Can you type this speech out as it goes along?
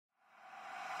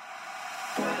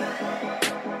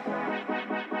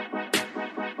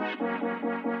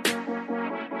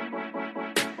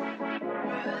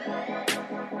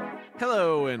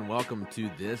Hello and welcome to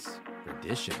this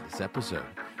episode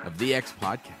of the X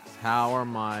Podcast. How are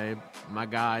my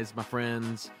guys, my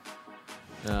friends?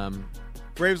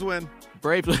 Braves win.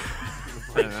 Braves.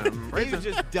 Braves are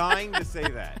just dying to say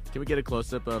that. Can we get a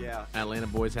close-up of Atlanta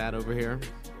Boys hat over here?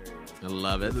 I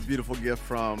love it. It's a beautiful gift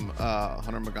from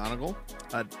Hunter McGonigal.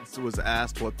 I was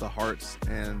asked what the hearts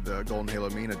and the golden halo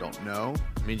mean. I don't know.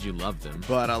 It means you love them.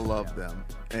 But I love them.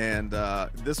 And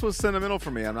this was sentimental for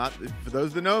me. For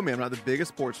those that know me, I'm not the biggest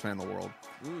sports fan in the world.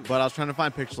 But I was trying to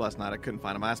find pictures last night. I couldn't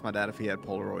find them. I asked my dad if he had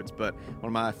Polaroids. But one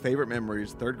of my favorite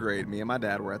memories, third grade, me and my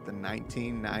dad were at the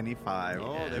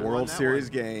 1995 World Series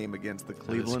game against the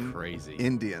Cleveland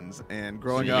Indians. And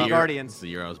growing up, Guardians. The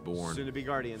year I was born. Soon to be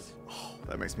Guardians. Oh,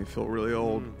 that makes me feel really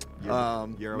old.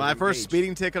 You're my first engaged.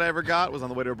 speeding ticket I ever got was on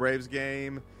the way to a Braves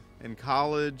game in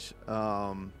college.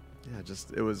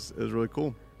 It was really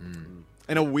cool.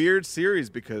 And a weird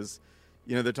series because,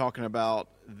 they're talking about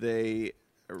they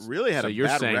really had a bad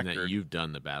record. So you're saying that you've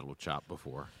done the Battle Chop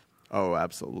before? Oh,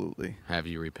 absolutely. Have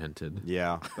you repented?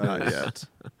 Yeah. Not yet.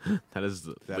 That is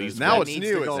the least. Now it's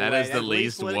new. That is the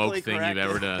least woke thing you've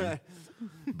ever done.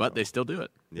 But they still do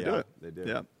it. They do it. They do.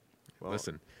 Yeah. Well,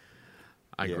 listen,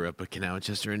 I grew up a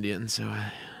Canal-Chester Indian, so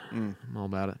I'm all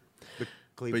about it.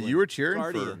 Cleveland But you were cheering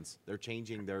Guardians. They're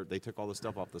changing they took all the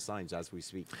stuff off the signs as we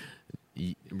speak.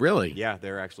 Really? Yeah,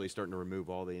 they're actually starting to remove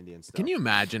all the Indian stuff. Can you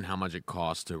imagine how much it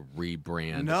costs to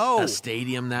rebrand No. a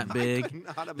stadium that big? I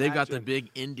cannot They've got the imagine. big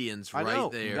Indians I right know.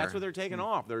 there. That's what they're taking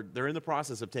off. They're in the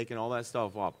process of taking all that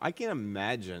stuff off. I can't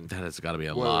imagine That has got to be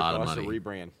a what lot it of costs money. to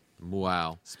rebrand.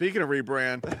 Wow. Speaking of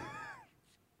rebrand,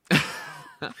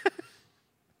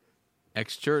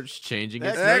 X-Church changing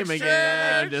its X-Church! name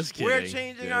again. Just kidding. We're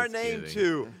changing our name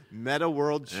to Meta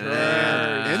World Church.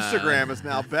 Instagram is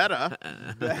now better.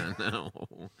 No.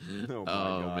 Oh, my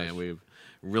gosh. Man, we've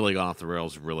really gone off the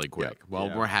rails really quick. Yep. Well,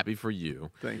 Yeah. we're happy for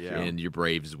you. Thank you. And your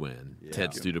Braves win. Yeah.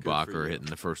 Ted Good Studebaker you. hitting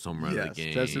the first home run of the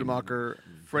game. Ted Studemacher,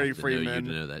 Freddie You Freeman,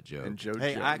 know that joke. and Joe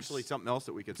Hey, Jones. actually, something else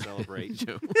that we could celebrate.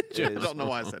 Joe. I don't know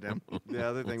why I said him. The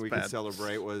other thing we bad. could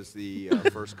celebrate was the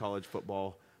first college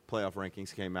football playoff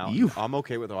rankings came out. You- I'm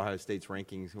okay with Ohio State's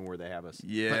rankings and where they have us.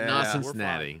 Yeah. But not We're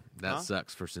Cincinnati. fine. That Huh?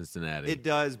 sucks for Cincinnati. It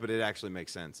does, but it actually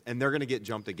makes sense. And they're going to get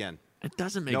jumped again. It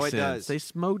doesn't make No, sense. it does. They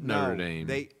smoked Notre Dame.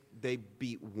 They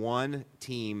beat one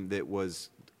team that was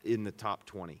in the top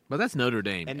 20. But that's Notre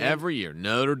Dame. And then- Every year.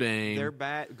 Notre Dame. They're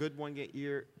bad. Good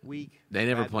week. They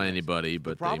never bad play one next. anybody, but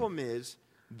The problem is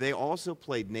they also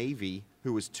played Navy,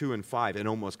 who was 2-5 and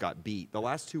almost got beat. The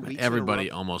last 2 weeks, in a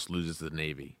everybody row- almost loses to the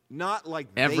Navy. not like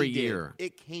every they did. year.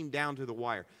 It came down to the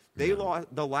wire. They lost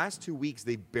the last 2 weeks.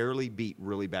 They barely beat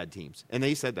really bad teams, and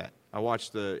they said that. I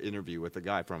watched the interview with the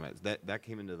guy from it. That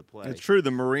came into the play. It's true.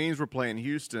 The Marines were playing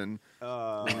Houston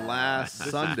last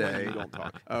Sunday. You don't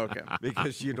talk. Oh, okay.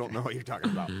 Because you don't know what you're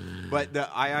talking about. But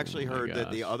I actually heard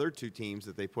that the gosh. other two teams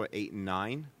that they put 8 and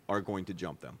 9 are going to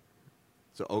jump them.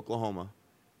 So Oklahoma,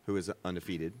 who is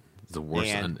undefeated, The worst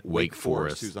and Wake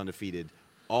Forest. who's undefeated,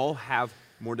 all have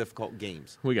more difficult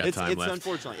games. We got it's, time it's left.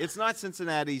 Unfortunately, it's not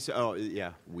Cincinnati's. Oh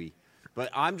yeah, But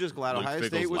I'm just glad Luke Ohio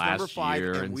Fickell's State was last number 5,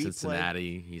 year and in we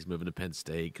Cincinnati. He's moving to Penn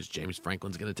State because James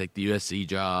Franklin's going to take the USC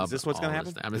job. Is this what's going to all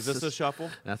happen? this- I mean, Is this a shuffle?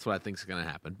 That's what I think is going to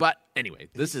happen. But anyway,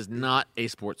 this is not a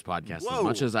sports podcast Whoa. as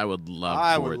much as I would love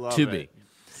I for would it love to it. be.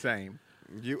 Same.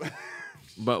 You.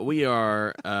 But we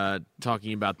are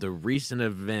talking about the recent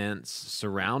events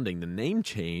surrounding the name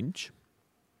change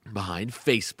behind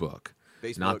Facebook.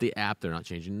 Not the app. They're not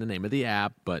changing the name of the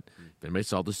app, but if anybody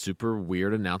saw the super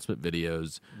weird announcement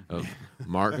videos of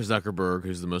Mark Zuckerberg,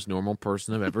 who's the most normal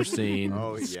person I've ever seen.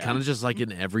 Oh, It's yeah. kind of just like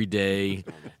an everyday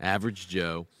average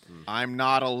Joe. I'm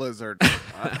not a lizard. I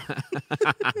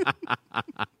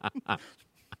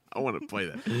want to play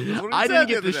that. what he I said didn't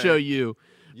the get to other show day. you.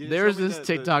 You There's told me this that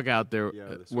TikTok out there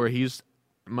this where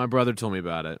my brother told me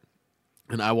about it,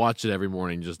 and I watch it every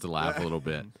morning just to laugh a little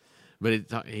bit.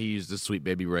 But he used the Sweet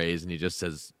Baby Ray's, and he just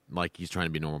says, like he's trying to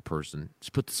be a normal person,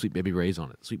 just put the Sweet Baby Ray's on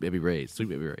it. Sweet Baby Ray's, Sweet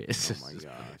Baby Ray's. Oh my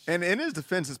gosh. And in his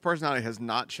defense, his personality has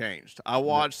not changed. I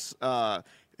watched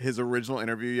his original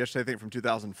interview yesterday, I think from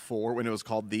 2004, when it was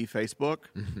called The Facebook,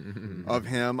 of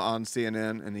him on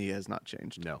CNN, and he has not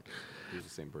changed. No, he's the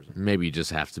same person. Maybe you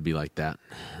just have to be like that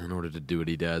in order to do what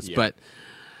he does. Yeah. But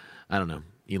I don't know.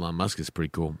 Elon Musk is pretty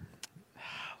cool.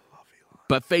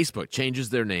 But Facebook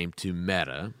changes their name to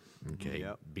Meta, okay,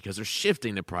 Yep. because they're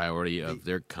shifting the priority of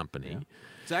their company.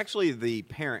 It's actually the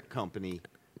parent company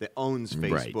that owns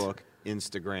Right. Facebook,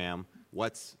 Instagram,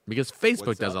 because Facebook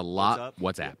what's does up? a lot.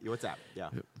 What's WhatsApp. Yeah, WhatsApp. Yeah.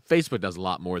 Facebook does a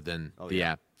lot more than the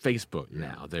yeah. app Facebook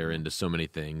now. They're into so many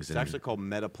things. It's actually called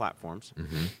Meta Platforms,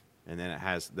 and then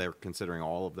they're considering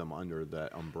all of them under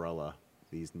the umbrella,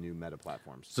 these new Meta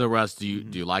Platforms. So, Russ, do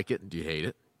you like it? Do you hate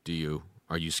it?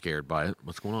 Are you scared by it?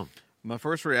 What's going on? My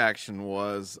first reaction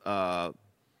was I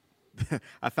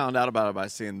found out about it by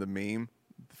seeing the meme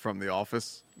from The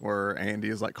Office where Andy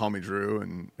is like, "Call me Drew,"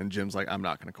 and Jim's like, "I'm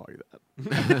not going to call you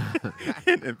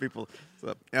that." and people,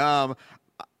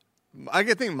 I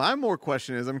think my more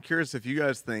question is, I'm curious if you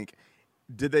guys think,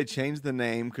 did they change the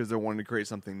name because they're wanting to create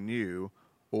something new,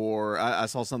 or I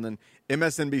saw something.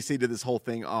 MSNBC did this whole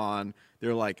thing on.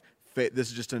 They're like, this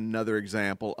is just another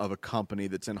example of a company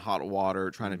that's in hot water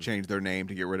trying to change their name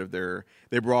to get rid of their.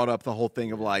 They brought up the whole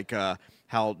thing of like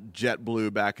how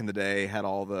JetBlue back in the day had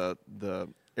all the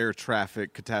air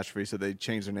traffic catastrophe, so they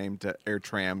changed their name to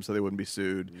AirTram so they wouldn't be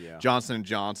sued. Yeah. Johnson &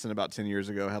 Johnson about 10 years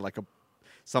ago had like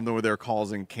something where they're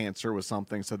causing cancer with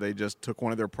something, so they just took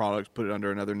one of their products, put it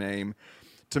under another name.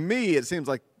 To me, it seems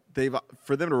like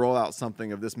for them to roll out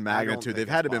something of this magnitude, they've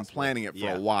had to been planning it for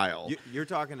a while. You're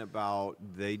talking about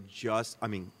they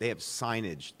have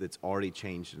signage that's already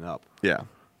changed it up. Yeah.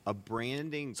 A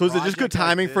branding. So is it just good project like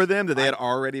timing this, for them that they had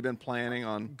already been planning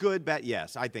on? Good bet.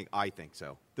 Yes, I think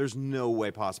so. There's no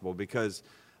way possible because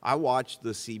I watched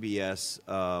the CBS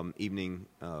evening.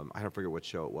 I don't forget what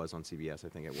show it was on CBS. I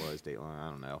think it was Dateline. I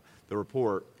don't know. The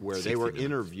report where they were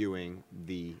interviewing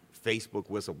the Facebook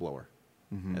whistleblower,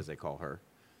 as they call her,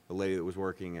 the lady that was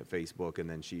working at Facebook, and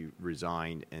then she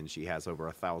resigned, and she has over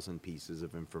 1,000 pieces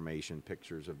of information,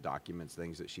 pictures of documents,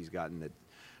 things that she's gotten that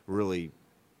really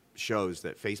shows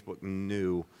that Facebook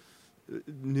knew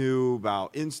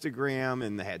about Instagram,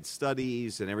 and they had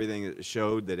studies and everything that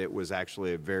showed that it was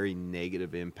actually a very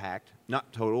negative impact.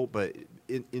 Not total, but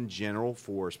in general,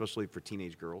 especially for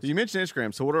teenage girls. You mentioned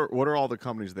Instagram. So what are all the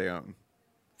companies they own?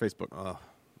 Facebook.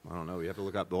 I don't know. You have to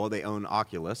look up. Well, they own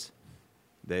Oculus.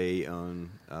 They own,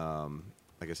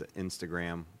 like I said,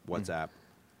 Instagram, WhatsApp.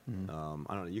 I don't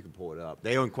know. You can pull it up.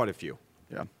 They own quite a few.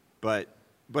 Yeah. But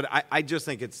I just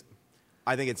think it's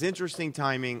interesting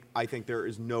timing. I think there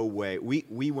is no way.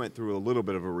 We went through a little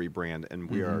bit of a rebrand, and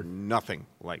we are nothing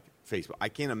like Facebook. I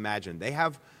can't imagine. They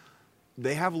have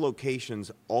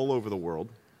locations all over the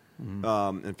world.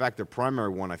 In fact, their primary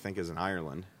one, I think, is in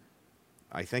Ireland.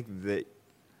 I think that,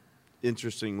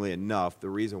 interestingly enough, the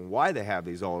reason why they have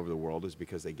these all over the world is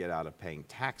because they get out of paying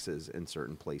taxes in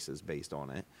certain places based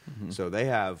on it. So they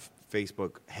have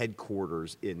Facebook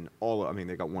headquarters in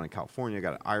they got one in California, they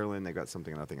got in Ireland, they got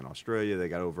something, I think, in Australia, they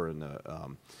got over in the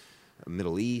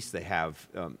Middle East. They have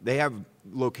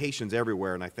locations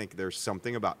everywhere, and I think there's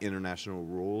something about international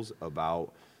rules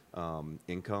about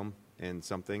income and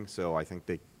something. So I think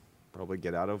they probably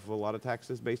get out of a lot of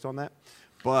taxes based on that.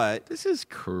 But this is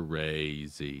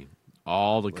crazy.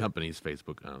 All the companies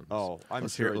Facebook owns. Oh, I'm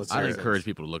sure. I encourage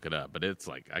people to look it up, but it's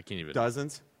like I can't even.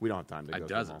 Dozens? We don't have time to go.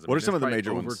 Dozens. What are some of the major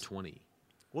over ones? 20.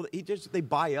 Well, they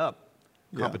buy up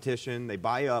competition. They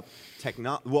buy up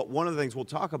technology. Well, one of the things we'll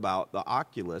talk about, the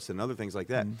Oculus and other things like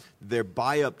that, they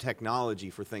buy up technology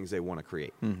for things they want to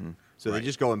create. So they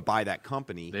just go and buy that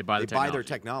company. They buy their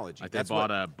technology. Like they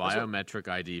bought a biometric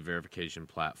ID verification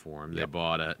platform. They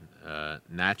bought a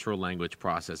natural language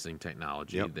processing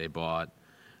technology. They bought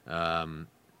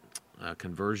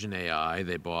conversion AI.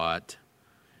 They bought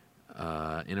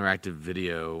interactive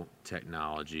video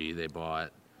technology. They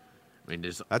bought.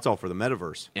 That's all for the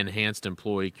metaverse. Enhanced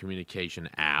employee communication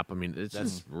app. It's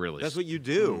just really. That's what you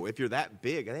do if you're that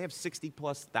big. They have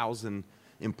 60,000+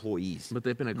 employees. But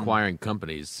they've been acquiring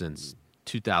companies since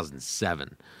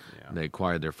 2007. They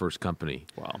acquired their first company.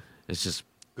 Wow. It's just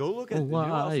go look at. You know what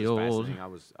else is fascinating?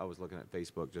 I was looking at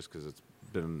Facebook just because it's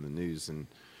been in the news, and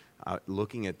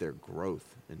looking at their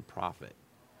growth and profit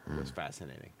was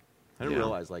fascinating. I didn't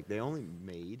realize they only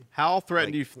made. How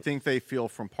threatened do you think they feel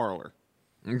from Parler?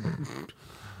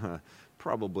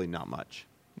 Probably not much,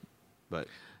 but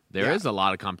there is a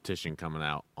lot of competition coming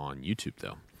out on YouTube,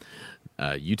 though.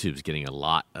 YouTube's getting a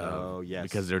lot of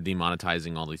because they're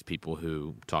demonetizing all these people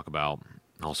who talk about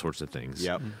all sorts of things.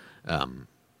 Yep.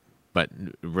 But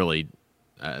really,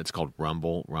 it's called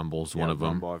Rumble. Rumble's one of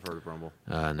them. Rumble, I've heard of Rumble.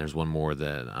 And there's one more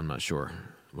that I'm not sure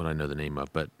what I know the name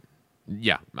of, but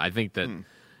yeah, I think that.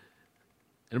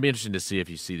 It'll be interesting to see if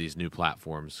you see these new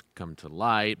platforms come to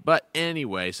light. But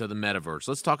anyway, so the metaverse.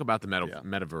 Let's talk about the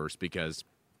metaverse because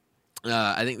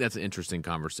I think that's an interesting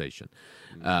conversation.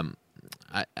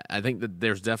 I think that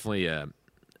there's definitely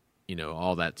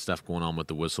all that stuff going on with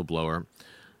the whistleblower.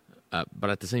 But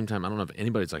at the same time, I don't know if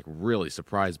anybody's really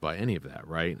surprised by any of that,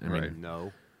 right? I mean,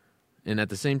 no. And at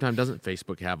the same time, doesn't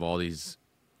Facebook have all these,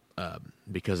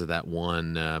 because of that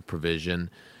one provision,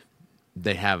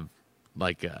 they have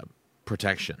like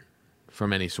protection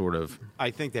from any sort of...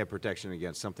 I think they have protection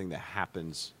against something that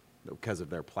happens because of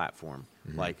their platform,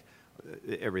 like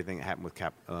everything that happened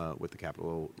with the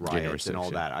Capitol riots and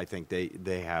all that. I think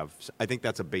they have. I think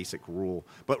that's a basic rule.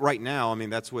 But right now, I mean,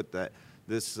 that's what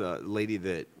this lady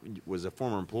that was a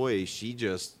former employee, she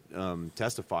just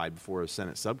testified before a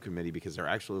Senate subcommittee because they're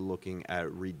actually looking at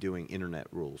redoing internet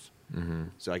rules. Mm-hmm.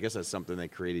 So I guess that's something they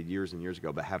created years and years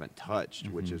ago but haven't touched,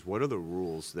 which is what are the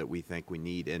rules that we think we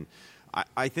need. And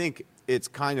I think it's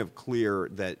kind of clear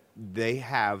that they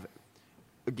have,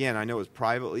 again, I know it's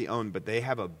privately owned, but they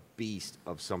have a beast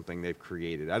of something they've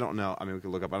created. I don't know. I mean, we could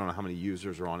look up. I don't know how many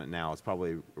users are on it now. It's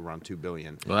probably around 2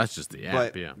 billion. Well, that's just the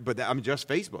app, yeah. But I mean, just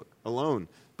Facebook alone.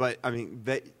 But, I mean,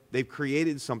 they've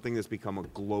created something that's become a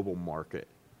global market.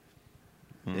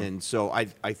 And so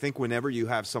I think whenever you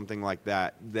have something like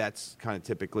that, that's kind of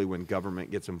typically when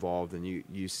government gets involved and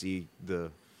you see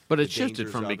the... But it shifted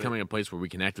from becoming a place where we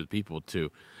connect with people to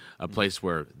a place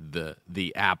where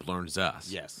the app learns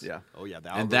us. Yes. Yeah. Oh yeah.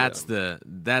 And that's the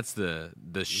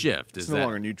shift. It's is no that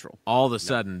longer neutral. All of a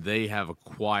sudden, they have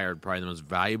acquired probably the most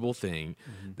valuable thing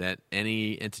that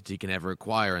any entity can ever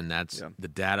acquire, and that's the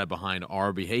data behind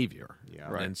our behavior. Yeah.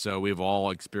 Right. And so we've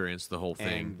all experienced the whole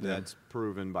thing. And that's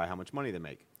proven by how much money they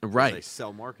make. Right. They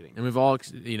sell marketing. And we've all,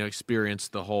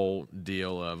 experienced the whole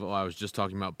deal of, I was just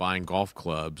talking about buying golf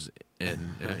clubs,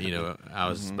 and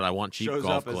but I want cheap Shows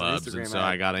golf up as an clubs, and Instagram so ad.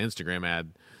 I got an Instagram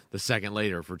ad the second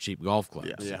later for cheap golf clubs.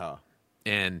 Yes. Yeah.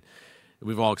 And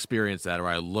we've all experienced that, or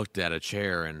I looked at a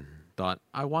chair and thought,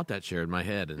 I want that chair in my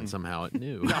head, and somehow it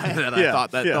knew that I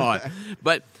thought that thought.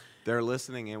 But They're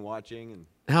listening and watching. And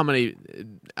how many?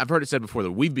 I've heard it said before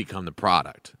that we've become the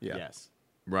product. Yeah. Yes.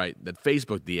 Right, that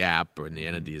Facebook, the app, or the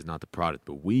entity is not the product,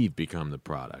 but we've become the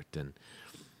product, and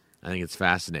I think it's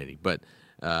fascinating. But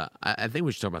I think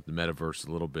we should talk about the metaverse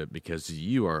a little bit because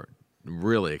you are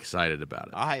really excited about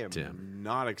it. I am Tim.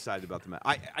 not excited about the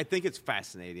metaverse. I think it's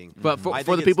fascinating. But for I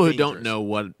the think people it's who don't dangerous. know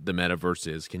what the metaverse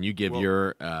is, can you give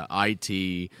your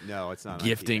IT No, it's not an IT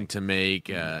gifting thing. to make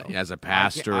as a I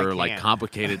pastor, like can't.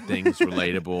 complicated things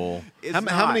relatable? It's How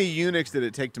not. many Unix did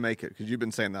it take to make it? Because you've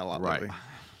been saying that a lot Right. lately.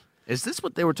 Is this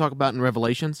what they were talking about in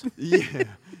Revelations? Yeah.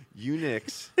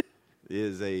 Unix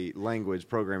is a language,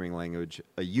 programming language.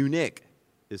 A Unix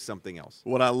is something else.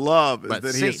 What I love is But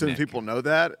that he Saint assumes Nick. people know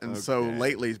that, and so Okay.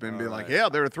 lately he's been being All like, right. "Yeah,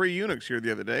 there were 3 Unix here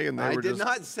the other day," and they I were did just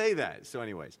not say that. So,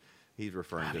 anyways, he's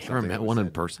referring to Have you something. ever met that was one in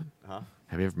said. person? Huh?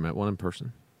 Have you ever met one in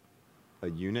person? A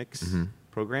Unix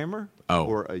programmer? Oh.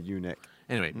 Or a Unix?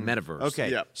 Anyway, metaverse.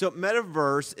 Okay. Yeah. So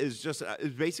metaverse is just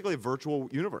is basically a virtual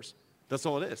universe. That's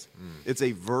all it is. It's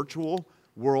a virtual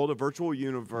world, a virtual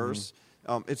universe.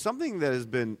 It's something that has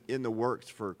been in the works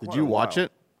for quite Did you a watch while.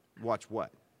 it Watch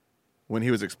what? when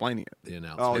he was explaining it. The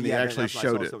announcement. Oh, And he yeah, actually that's what I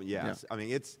showed saw it. some- yes. Yeah. I mean,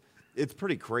 it's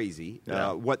pretty crazy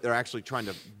Yeah. what they're actually trying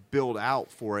to build out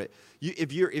for it.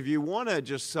 If you want to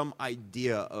just some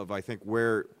idea of, I think,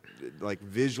 where, like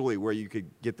visually, where you could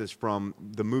get this from,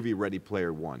 the movie Ready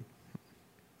Player One,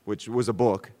 which was a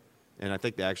book, and I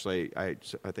think they actually, I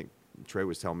think Trey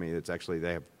was telling me it's actually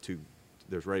they have 2.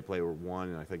 There's Ready Player One,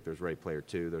 and I think there's Ready Player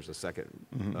Two. There's a second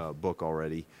book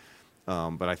already,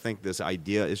 but I think this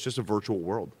idea is just a virtual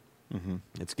world.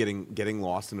 It's getting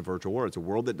lost in a virtual world. It's a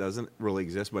world that doesn't really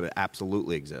exist, but it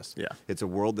absolutely exists. Yeah. It's a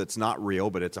world that's not real,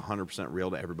 but it's 100% real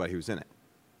to everybody who's in it.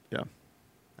 Yeah.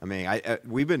 I mean,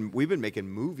 we've been making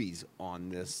movies on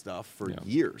this stuff for Yeah.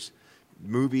 years.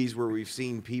 Movies where we've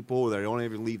seen people that don't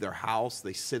even leave their house.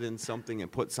 They sit in something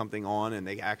and put something on, and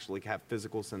they actually have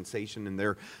physical sensation. And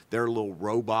their little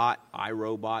robot,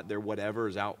 iRobot, their whatever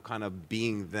is out, kind of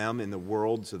being them in the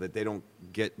world, so that they don't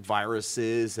get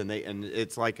viruses. And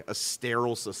it's like a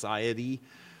sterile society.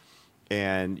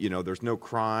 And there's no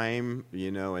crime.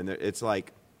 And it's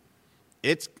like.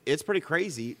 It's pretty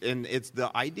crazy, and it's the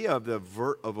idea of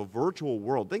of a virtual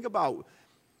world. Think about,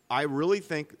 I really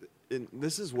think, and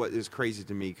this is what is crazy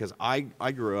to me, because I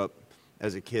grew up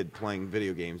as a kid playing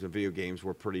video games, and video games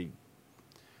were pretty,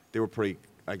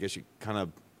 I guess you kind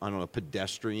of, I don't know,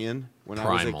 pedestrian when I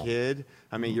Primal. was a kid.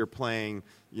 I mean, you're playing,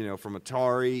 from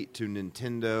Atari to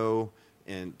Nintendo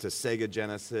and to Sega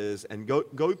Genesis, and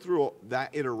go through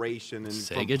that iteration, and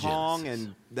Sega from Pong Genesis.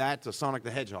 and that to Sonic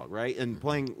the Hedgehog, right? And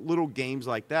playing little games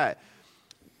like that.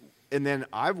 And then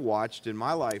I've watched in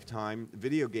my lifetime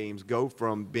video games go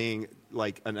from being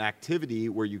like an activity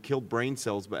where you killed brain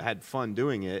cells but had fun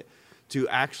doing it to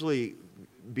actually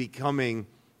becoming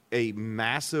a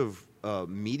massive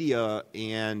media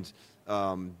and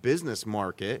business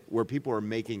market where people are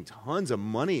making tons of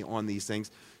money on these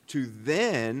things, to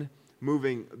then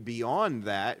moving beyond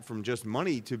that from just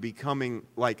money to becoming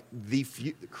like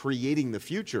creating the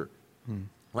future.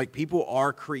 Like people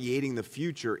are creating the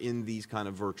future in these kind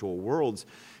of virtual worlds.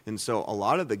 And so a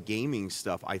lot of the gaming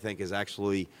stuff I think is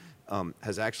actually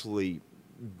has actually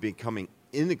becoming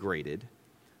integrated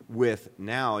with,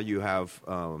 now you have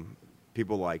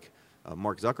people like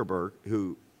Mark Zuckerberg,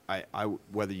 who I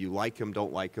whether you like him,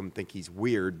 don't like him, think he's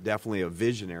weird, definitely a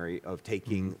visionary of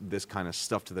taking this kind of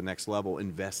stuff to the next level,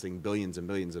 investing billions and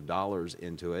billions of dollars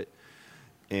into it.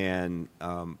 And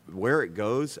where it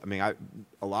goes, I mean,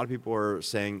 a lot of people are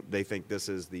saying they think this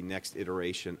is the next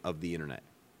iteration of the internet.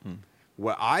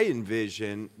 What I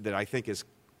envision that I think is,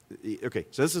 okay,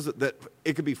 so this is that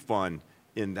it could be fun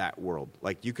in that world.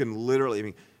 Like you can literally, I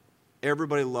mean,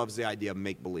 everybody loves the idea of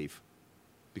make-believe,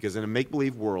 because in a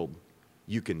make-believe world,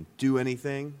 you can do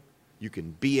anything, you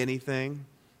can be anything.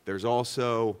 There's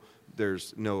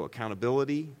no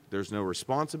accountability, there's no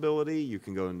responsibility. You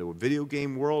can go into a video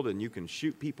game world and you can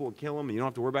shoot people and kill them, and you don't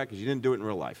have to worry about it because you didn't do it in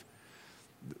real life.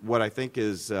 What I think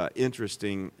is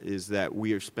interesting is that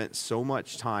we have spent so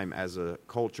much time as a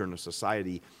culture and a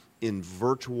society in a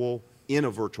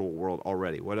virtual world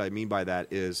already. What I mean by that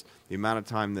is the amount of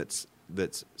time that's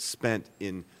spent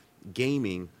in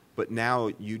gaming, but now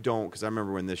you don't, because I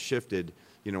remember when this shifted,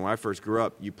 you know, when I first grew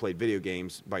up, you played video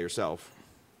games by yourself,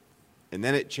 and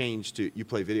then it changed to you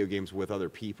play video games with other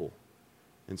people.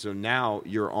 And so now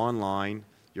you're online,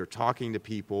 you're talking to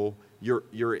people,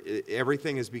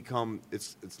 everything has become,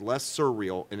 it's less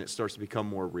surreal, and it starts to become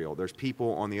more real. There's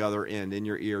people on the other end in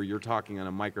your ear, you're talking on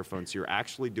a microphone, so you're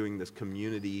actually doing this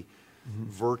community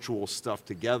virtual stuff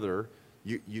together.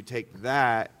 You take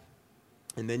that,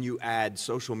 and then you add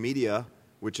social media,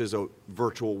 which is a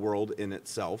virtual world in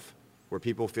itself, where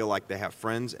people feel like they have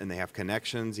friends and they have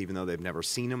connections, even though they've never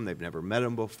seen them, they've never met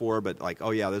them before, but like,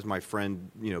 oh yeah, there's my friend,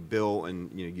 you know, Bill,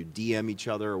 and you know, you DM each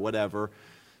other or whatever.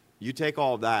 You take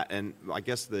all of that, and I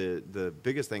guess the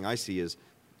biggest thing I see is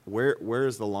where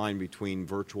is the line between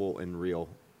virtual and real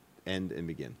end and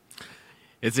begin?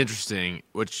 It's interesting,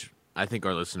 which I think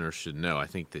our listeners should know. I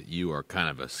think that you are kind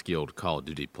of a skilled Call of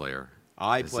Duty player.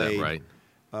 Is that right?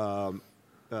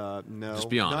 No, just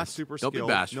be honest. Not super skilled. Don't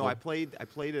be bashful. No, I played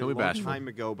it a long time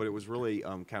ago, but it was really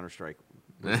Counter-Strike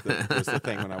was the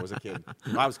thing when I was a kid.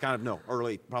 I was kind of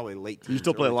early, probably late teens. You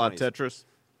still play a lot 20s. Of Tetris?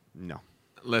 No.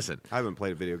 Listen, I haven't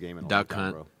played a video game in a long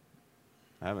time, bro.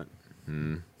 I haven't.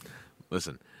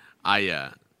 Listen,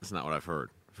 it's not what I've heard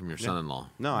from your son-in-law.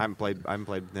 No, I haven't played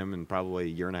with him in probably a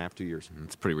year and a half, 2 years.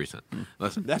 It's pretty recent.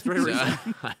 Listen, that's pretty recent.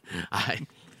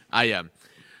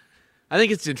 I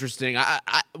think it's interesting.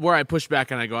 Where I push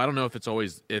back and I go, I don't know if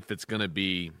it's going to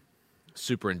be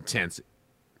super intense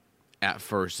at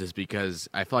first, is because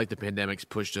I feel like the pandemic's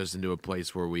pushed us into a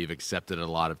place where we've accepted a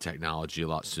lot of technology a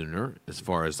lot sooner, as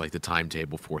far as like the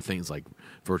timetable for things like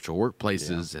virtual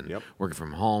workplaces and working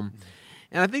from home.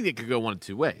 And I think it could go one of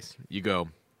two ways. You go,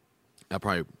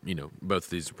 probably, you know, both of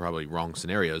these are probably wrong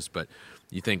scenarios, but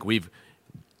you think we've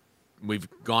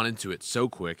gone into it so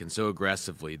quick and so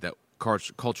aggressively that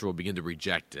culture will begin to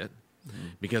reject it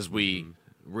because we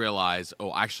realize,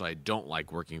 oh, actually, I don't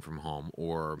like working from home,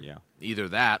 or either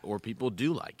that, or people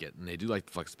do like it, and they do like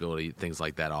the flexibility things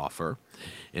like that offer.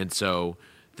 And so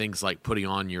things like putting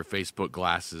on your Facebook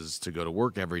glasses to go to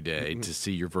work every day to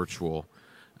see your virtual,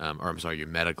 your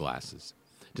Meta glasses,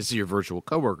 to see your virtual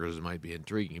coworkers might be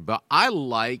intriguing. But I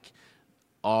like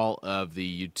all of the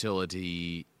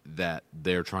utility that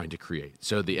they're trying to create.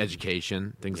 So the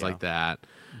education, things like that,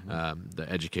 the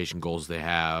education goals they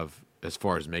have as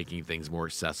far as making things more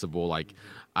accessible. Like,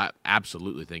 I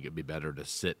absolutely think it'd be better to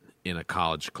sit in a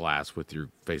college class with your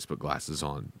Facebook glasses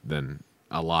on than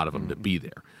a lot of them to be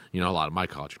there. You know, a lot of my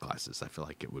college classes, I feel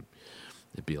like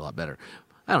it'd be a lot better.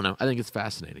 I don't know. I think it's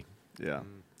fascinating. Yeah.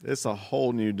 It's a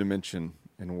whole new dimension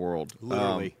and world.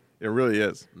 Literally. It really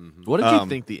is. What did you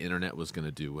think the internet was going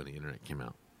to do when the internet came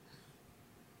out?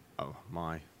 Oh,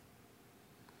 my.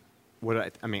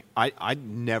 I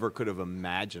never could have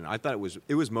imagined. I thought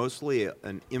it was mostly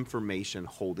an information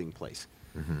holding place.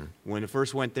 When it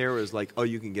first went there, it was like, oh,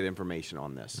 you can get information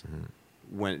on this.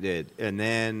 When it did, and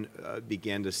then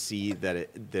began to see that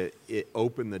it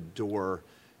opened the door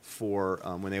for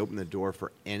when they opened the door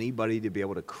for anybody to be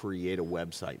able to create a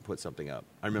website, put something up.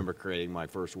 I remember creating my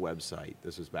first website.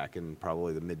 This was back in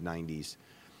probably the mid '90s,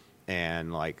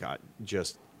 and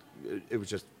it was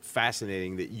just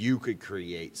fascinating that you could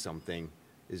create something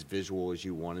as visual as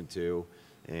you wanted to,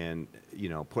 and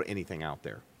put anything out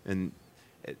there. And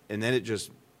then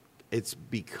it's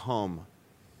become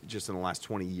just in the last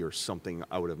 20 years, something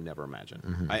I would have never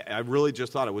imagined. I really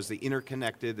just thought it was the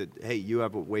interconnected that, hey, you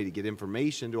have a way to get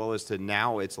information to all this, to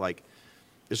now it's like,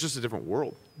 it's just a different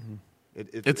world.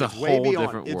 It's a whole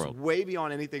different world. It's way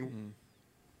beyond anything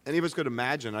any of us could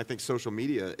imagine. I think social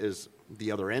media is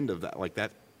the other end of that. Like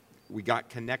that, we got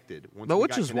connected. But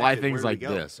which is why things like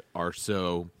this are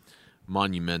so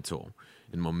monumental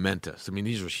and momentous. I mean,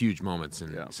 these are huge moments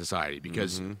in society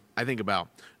because I think about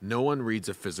no one reads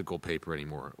a physical paper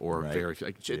anymore, or very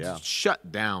it's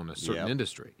shut down a certain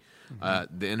industry.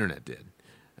 The internet did.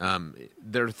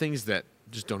 There are things that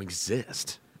just don't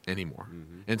exist anymore,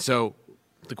 and so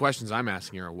the questions I'm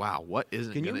asking are, wow, what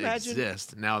isn't going to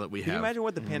exist now that we have? Can you imagine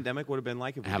what the pandemic would have been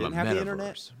like if we didn't have the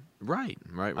internet? Right.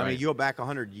 I mean, you go back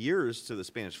 100 years to the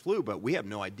Spanish flu, but we have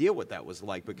no idea what that was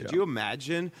like. But could you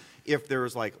imagine if there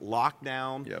was like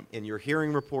lockdown and you're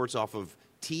hearing reports off of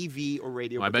TV or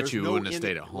radio? Well, I bet you wouldn't have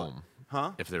stayed at home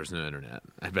if there was no internet.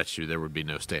 I bet you there would be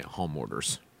no stay-at-home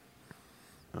orders.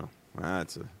 Oh,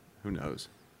 who knows?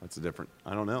 That's a different.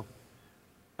 I don't know.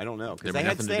 Because they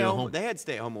had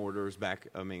stay-at-home orders back.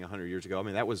 I mean, 100 years ago. I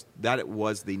mean, that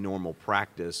was the normal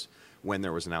practice when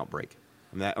there was an outbreak.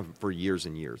 And that for years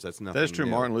and years. That's nothing. That's true.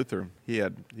 New. Martin Luther, he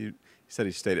said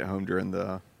he stayed at home during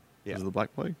the was it the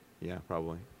Black Plague. Yeah,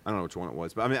 probably. I don't know which one it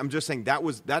was, but I mean, I'm just saying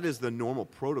that is the normal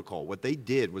protocol. What they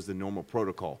did was the normal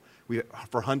protocol.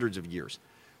 For hundreds of years,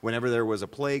 whenever there was a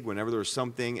plague, whenever there was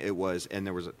something, it was, and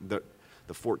there was the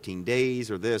 14 days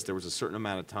or this, there was a certain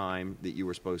amount of time that you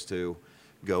were supposed to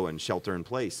go and shelter in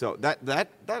place. So that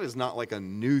is not like a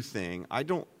new thing. I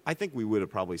think we would have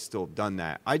probably still done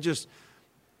that. I just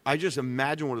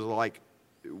imagine what it was like.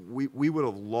 We would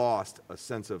have lost a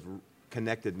sense of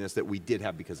connectedness that we did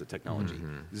have because of technology.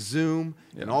 Zoom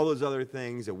and all those other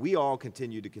things, and we all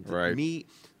continue to meet.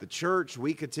 The church,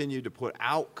 we continue to put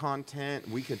out content.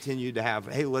 We continue to have,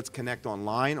 hey, let's connect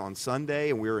online on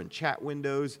Sunday, and we're in chat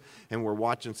windows, and we're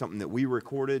watching something that we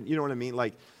recorded. You know what I mean?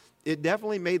 Like, it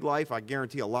definitely made life, I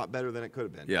guarantee, a lot better than it could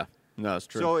have been. Yeah. No, it's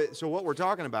true. So what we're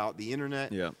talking about, the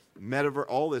internet, metaverse,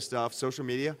 all this stuff, social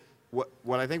media,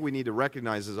 what I think we need to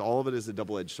recognize is all of it is a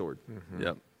double-edged sword.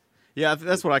 Yep. Yeah,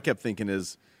 that's what I kept thinking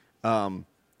is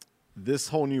this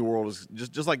whole new world is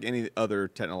just like any other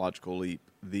technological leap.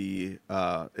 The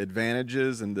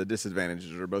advantages and the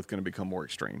disadvantages are both going to become more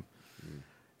extreme.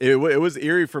 It was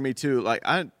eerie for me, too. Like,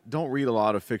 I don't read a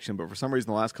lot of fiction, but for some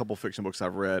reason, the last couple of fiction books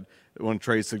I've read, one of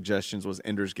Trey's suggestions was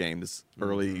Ender's Game, this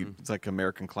early, it's like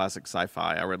American classic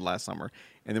sci-fi I read last summer.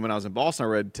 And then when I was in Boston, I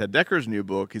read Ted Decker's new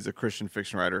book. He's a Christian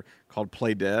fiction writer called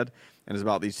Play Dead, and it's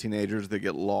about these teenagers that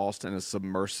get lost in a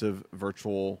submersive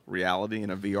virtual reality in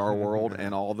a VR world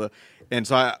and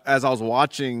so as I was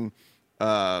watching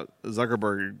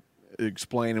Zuckerberg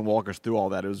explain and walk us through all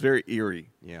that, it was very eerie.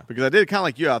 Yeah. Because I did kind of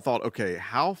like you. I thought, okay,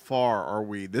 how far are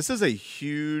we? This is a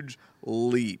huge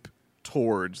leap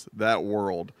towards that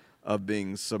world of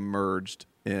being submerged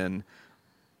in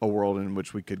a world in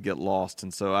which we could get lost.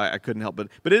 And so I couldn't help but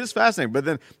it is fascinating. But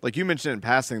then, like you mentioned in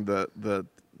passing, the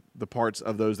parts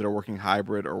of those that are working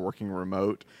hybrid or working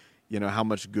remote, you know, how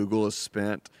much Google has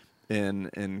spent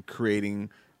in creating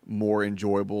more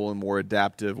enjoyable and more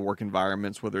adaptive work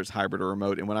environments, whether it's hybrid or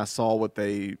remote. And when I saw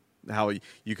how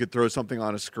you could throw something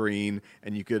on a screen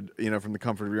and you could, you know, from the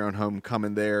comfort of your own home, come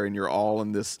in there and you're all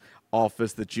in this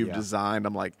office that you've designed.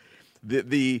 I'm like,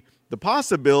 the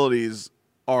possibilities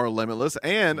are limitless.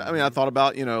 And I mean, I thought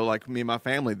about, you know, like me and my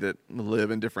family that live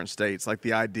in different states, like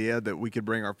the idea that we could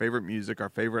bring our favorite music, our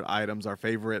favorite items,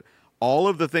 all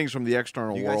of the things from the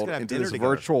external world into this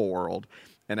virtual world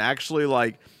and actually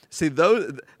like see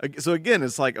those. So again,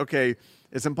 it's like, okay,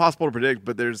 it's impossible to predict,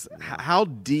 but there's how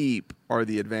deep are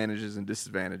the advantages and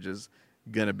disadvantages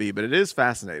going to be? But it is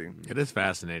fascinating. It is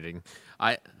fascinating.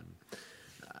 I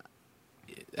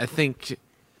think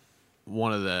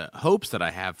one of the hopes that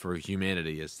I have for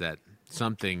humanity is that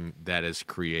something that is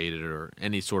created or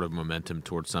any sort of momentum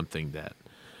towards something that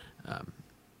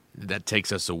that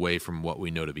takes us away from what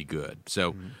we know to be good.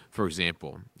 So, for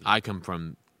example, I come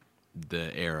from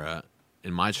the era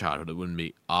in my childhood, it wouldn't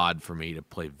be odd for me to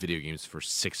play video games for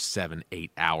 6, 7,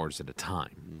 8 hours at a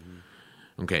time.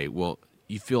 Okay, well,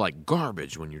 you feel like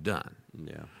garbage when you're done.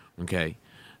 Yeah. Okay,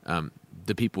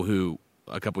 the people who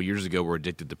a couple years ago were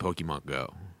addicted to Pokemon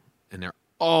Go, and they're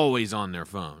always on their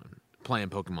phone playing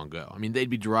Pokemon Go. I mean, they'd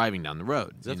be driving down the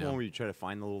road. Is that the one where you try to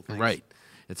find the little things? Right.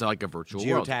 It's like a virtual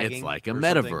world. It's like a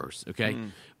metaverse, okay?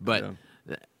 But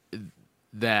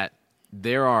that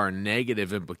there are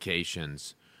negative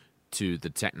implications to the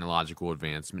technological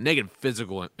advancement, negative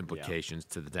physical implications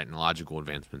to the technological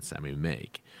advancements that we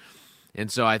make.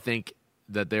 And so I think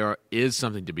that there is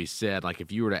something to be said. Like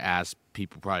if you were to ask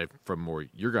people probably from more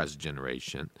your guys'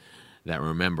 generation that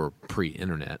remember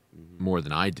pre-internet more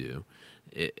than I do,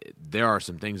 there are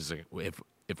some things like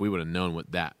if we would have known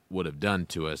what that would have done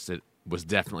to us, it was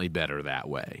definitely better that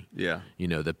way. Yeah.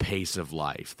 The pace of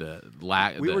life, the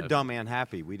lack. We were dumb and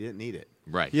happy. We didn't need it.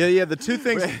 Right. Yeah. The two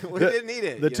things We didn't need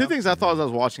it. The two things I thought as I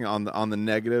was watching on the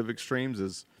negative extremes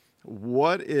is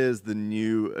what is the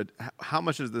new? How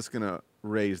much is this going to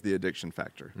raise the addiction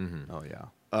factor? Mm-hmm. Oh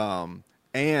yeah.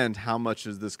 And how much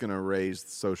is this going to raise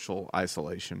social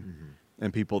isolation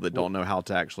and people that don't know how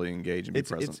to actually engage and be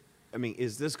present?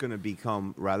 Is this going to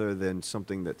become, rather than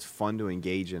something that's fun to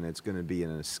engage in, it's going to be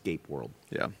an escape world?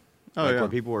 Yeah. Where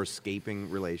people are escaping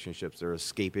relationships, they're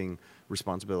escaping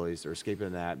responsibilities, they're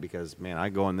escaping that because, man, I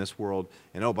go in this world,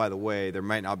 and oh, by the way, there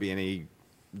might not be any.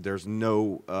 There's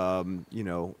no,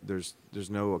 there's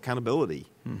no accountability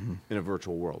in a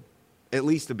virtual world, at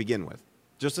least to begin with.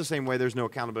 Just the same way there's no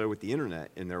accountability with the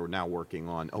internet, and they're now working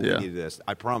on, we need this.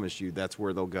 I promise you, that's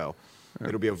where they'll go. Right.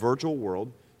 It'll be a virtual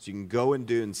world, so you can go and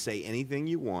do and say anything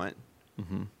you want.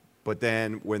 But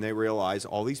then when they realize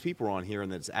all these people are on here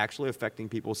and that it's actually affecting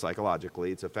people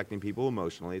psychologically, it's affecting people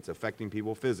emotionally, it's affecting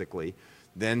people physically,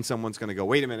 then someone's going to go,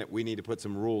 wait a minute, we need to put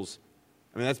some rules.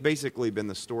 That's basically been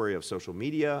the story of social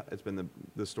media. It's been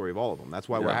the story of all of them. That's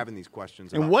why we're having these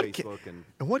questions about Facebook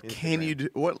and what Instagram. Can you do?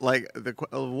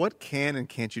 What can and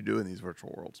can't you do in these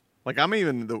virtual worlds? Like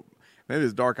maybe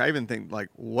it's dark. I even think like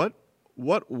what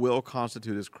will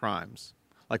constitute as crimes?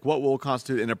 Like what will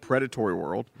constitute in a predatory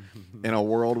world, in a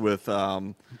world with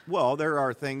well, there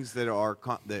are things that are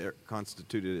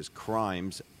constituted as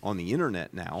crimes on the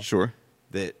internet now. Sure.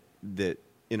 That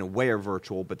in a way are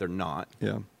virtual, but they're not.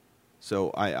 Yeah.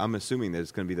 So I'm assuming that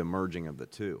it's going to be the merging of the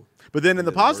two. But then in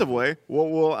the positive way,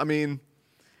 what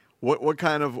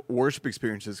kind of worship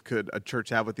experiences could a church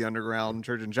have with the underground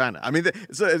church in China?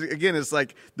 So again, it's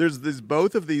like there's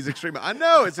both of these extreme. I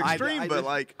know it's extreme, but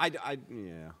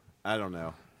I don't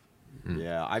know.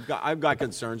 Yeah, I've got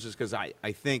concerns just because I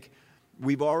think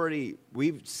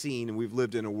we've seen and we've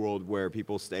lived in a world where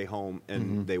people stay home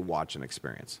and they watch an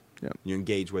experience. Yep. You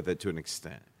engage with it to an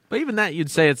extent. But even that,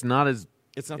 you'd say it's not as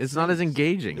It's not as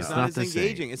engaging. It's not not as the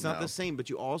engaging. same. It's not the same. But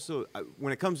you also,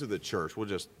 when it comes to the church, we'll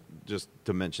just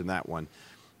to mention that one.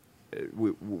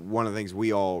 One of the things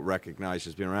we all recognize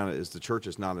as being around it is the church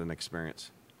is not an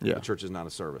experience. Yeah. The church is not a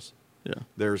service. Yeah.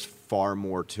 There's far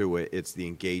more to it. It's the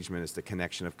engagement. It's the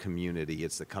connection of community.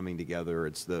 It's the coming together.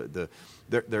 It's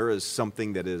there is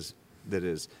something that is.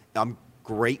 I'm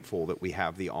grateful that we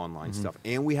have the online stuff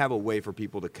and we have a way for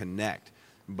people to connect.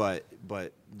 But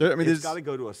it's got to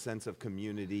go to a sense of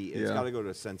community. It's got to go to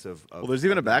a sense of well, there's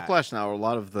even a backlash now. A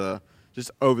lot of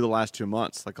just over the last 2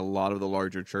 months, like a lot of the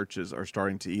larger churches are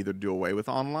starting to either do away with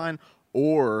online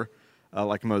or,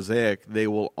 like Mosaic, they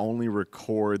will only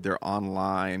record their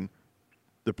online,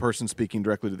 the person speaking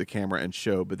directly to the camera and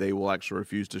show, but they will actually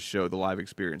refuse to show the live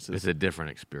experiences. It's a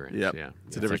different experience. Yep. Yeah,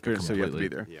 it's a different experience, so you have to be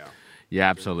there. Yeah,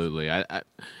 absolutely.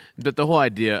 But the whole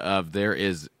idea of there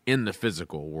is in the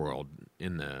physical world,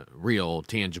 in the real,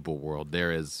 tangible world,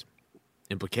 there is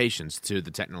implications to the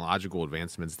technological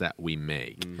advancements that we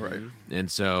make. Right.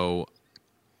 And so,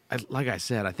 like I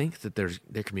said, I think that there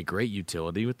can be great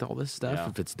utility with all this stuff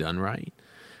if it's done right.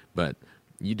 But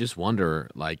you just wonder,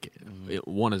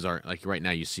 one is right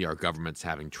now you see our government's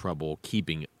having trouble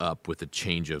keeping up with the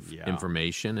change of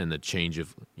information and the change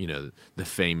of, the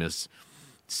famous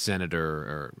senator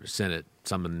or Senate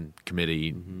summon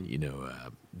committee,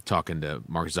 talking to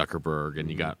Mark Zuckerberg, and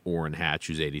you got Orrin Hatch,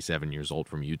 who's 87 years old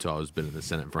from Utah, who's been in the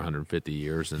Senate for 150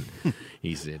 years, and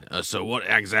he said, "So what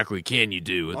exactly can you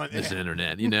do with this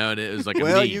internet?" And it was like a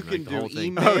meme, you can the do whole thing.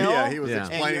 email. Oh yeah, he was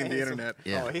explaining the internet.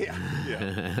 Yeah. Oh,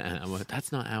 yeah. I'm like,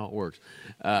 that's not how it works.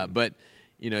 But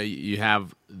you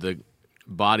have the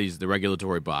bodies, the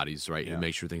regulatory bodies, right, who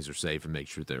make sure things are safe and make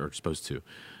sure they're supposed to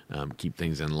keep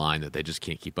things in line that they just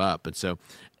can't keep up. And so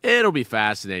it'll be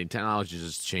fascinating. Technology is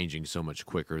just changing so much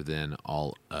quicker than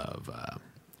all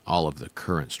of the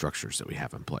current structures that we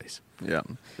have in place. Yeah.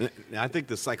 I think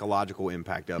the psychological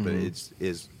impact of it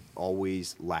is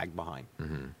always lagged behind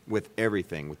with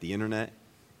everything, with the internet.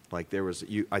 Like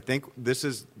I think this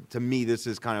is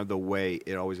kind of the way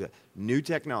it always goes. New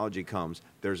technology comes,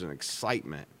 there's an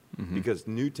excitement because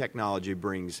new technology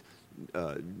brings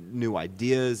new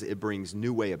ideas. It brings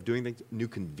new way of doing things, new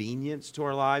convenience to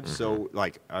our lives. So,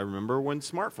 I remember when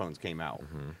smartphones came out.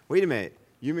 Wait a minute,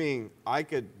 you mean I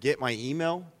could get my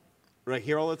email right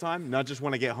here all the time, not just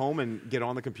when I get home and get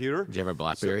on the computer? Did you have a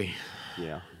BlackBerry?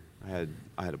 Yeah. I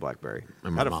had a BlackBerry.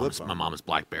 And I had a flip phone. my mom's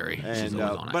BlackBerry. She's And,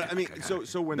 always on it. but I mean,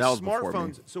 so when That was before me.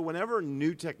 smartphones, so whenever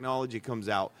new technology comes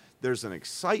out, there's an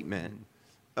excitement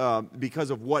because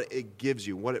of what it gives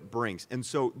you, what it brings, and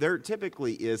so there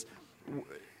typically is,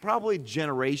 probably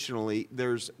generationally,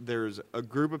 there's a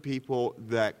group of people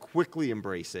that quickly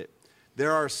embrace it.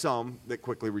 There are some that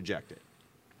quickly reject it,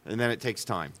 and then it takes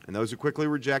time. And those who quickly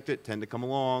reject it tend to come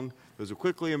along. Those who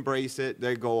quickly embrace it,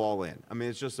 they go all in. I mean,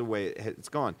 it's just the way it's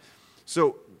gone.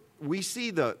 So we see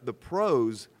the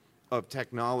pros of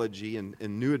technology and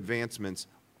new advancements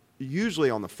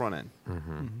usually on the front end.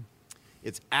 Mm-hmm.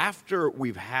 It's after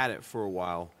we've had it for a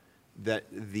while that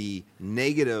the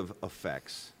negative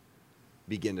effects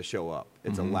begin to show up.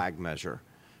 It's a lag measure.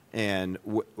 And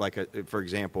for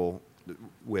example,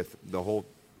 with the whole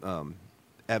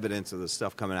evidence of the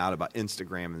stuff coming out about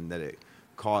Instagram and that it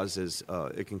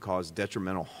can cause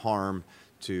detrimental harm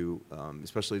to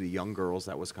especially the young girls.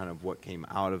 That was kind of what came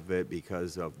out of it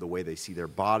because of the way they see their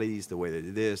bodies, the way they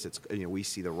do this. It's we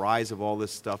see the rise of all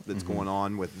this stuff that's going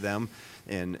on with them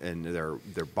and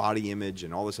their body image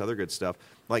and all this other good stuff.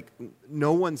 Like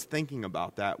no one's thinking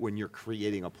about that when you're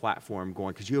creating a platform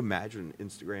going, because you imagine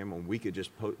Instagram and we could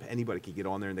just post, anybody could get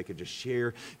on there and they could just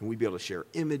share and we'd be able to share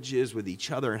images with each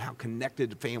other and how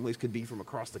connected families could be from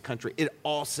across the country. It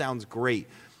all sounds great.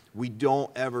 We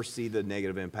don't ever see the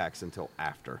negative impacts until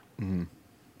after. Mm-hmm.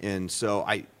 And so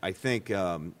I think,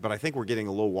 but I think we're getting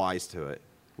a little wise to it.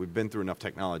 We've been through enough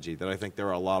technology that I think there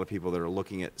are a lot of people that are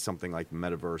looking at something like the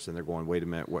metaverse and they're going, wait a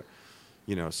minute, what,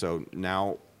 so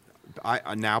now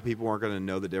people aren't going to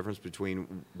know the difference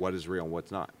between what is real and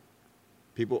what's not.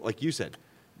 People, like you said,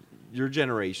 your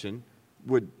generation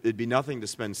it'd be nothing to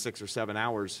spend 6 or 7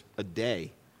 hours a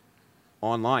day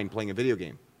online playing a video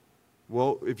game.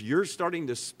 Well, if you're starting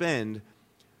to spend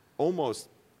almost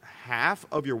half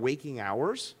of your waking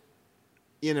hours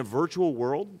in a virtual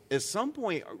world, at some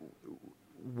point,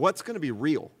 what's going to be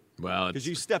real? Well, because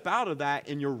you step out of that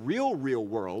and your real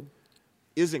world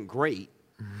isn't great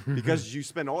because you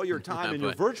spend all your time in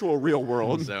your virtual real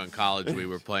world. So in college, we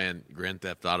were playing Grand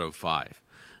Theft Auto 5.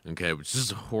 Okay, which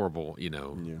is a horrible,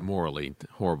 morally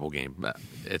horrible game, but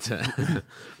it's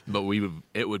but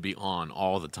it would be on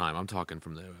all the time. I'm talking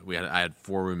I had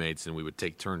 4 roommates and we would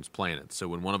take turns playing it. So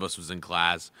when one of us was in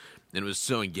class, and it was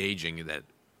so engaging that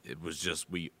it was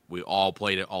just we all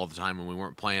played it all the time. When we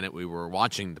weren't playing it, we were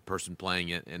watching the person playing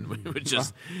it, and we would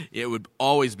it would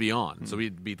always be on. So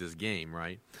we'd beat this game,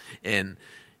 right? And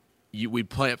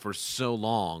we'd play it for so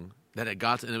long that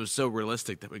and it was so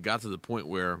realistic that we got to the point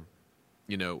where,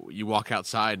 you walk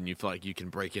outside and you feel like you can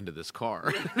break into this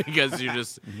car because you're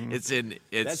just,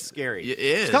 that's scary.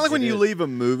 It's kind of like when you leave a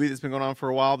movie that's been going on for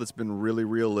a while that's been really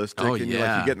realistic. Oh, and you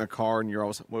get in the car and you're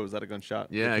always, what was that, a gunshot?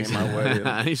 Yeah,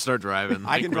 exactly. You start driving.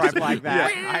 I can drive like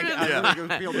that.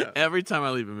 I feel that. Every time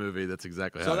I leave a movie, that's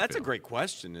exactly how I that's feel. a great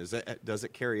question. Does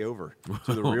it carry over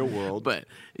to the real world? But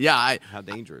yeah, how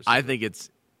dangerous? I think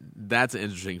that's an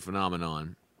interesting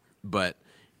phenomenon. But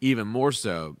even more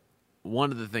so,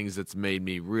 one of the things that's made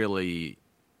me really,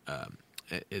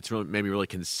 made me really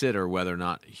consider whether or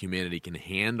not humanity can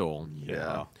handle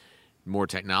more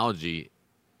technology,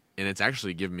 and it's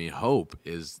actually given me hope,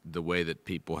 is the way that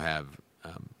people have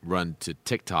run to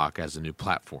TikTok as a new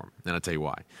platform. And I'll tell you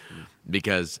why.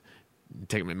 Because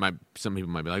some people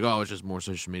might be like, oh, it's just more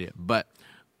social media. But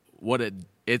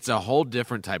it's a whole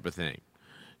different type of thing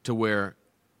to where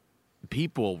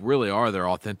people really are their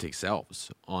authentic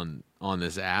selves on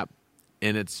this app.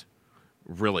 And it's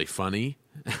really funny.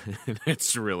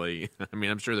 It's really,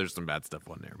 I'm sure there's some bad stuff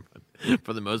on there, but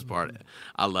for the most part,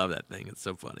 I love that thing. It's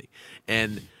so funny.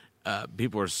 And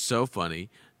people are so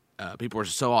funny. People are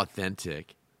so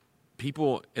authentic.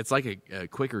 It's like a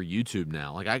quicker YouTube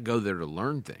now. Like I go there to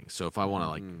learn things. So if I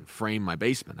want to frame my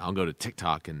basement, I'll go to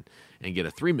TikTok and get a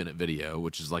 3-minute video,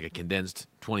 which is like a condensed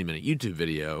 20-minute YouTube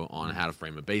video on how to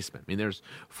frame a basement. There's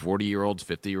 40-year-olds,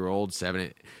 50-year-olds,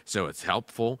 70. So it's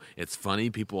helpful. It's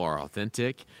funny. People are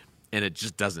authentic, and it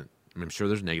just doesn't. I'm sure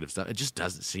there's negative stuff. It just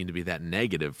doesn't seem to be that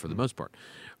negative for the most part,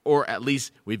 or at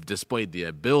least we've displayed the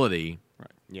ability,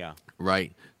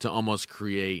 right, to almost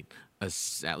create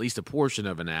at least a portion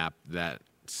of an app that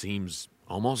seems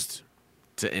almost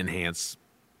to enhance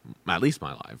at least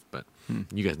my life. But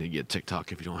you guys need to get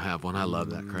TikTok if you don't have one. I love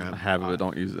that crap. I have it, but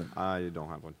don't use it. I don't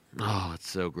have one. Oh, it's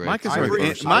so great.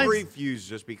 I refuse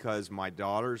just because my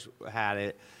daughters had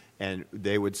it, and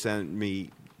they would send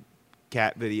me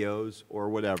cat videos or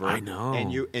whatever. I know.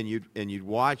 And you'd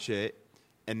watch it,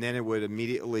 and then it would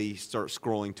immediately start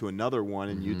scrolling to another one,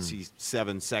 and you'd see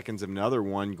 7 seconds of another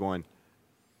one going,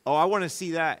 oh, I want to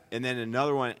see that. And then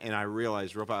another one, and I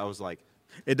realized, I was like,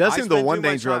 It does seem the spend one too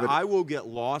much danger of time. it. I will get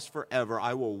lost forever.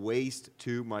 I will waste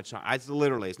too much time. It's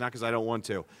not because I don't want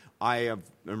to. am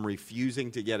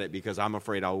refusing to get it because I'm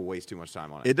afraid I will waste too much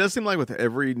time on it. It does seem like with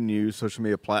every new social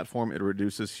media platform, it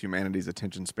reduces humanity's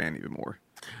attention span even more.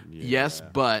 Yeah. Yes,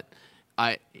 but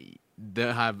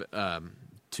they have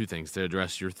two things to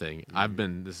address your thing.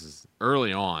 This is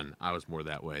early on, I was more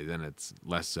that way, then it's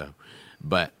less so.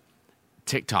 But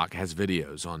TikTok has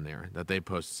videos on there that they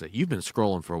post and say, you've been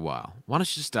scrolling for a while. Why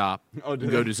don't you stop and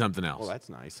go do something else? Well, that's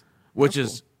nice. Which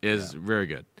is very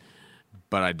good.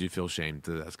 But I do feel shamed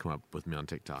that that's come up with me on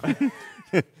TikTok.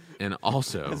 And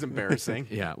also... That's embarrassing.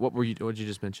 Yeah. What did you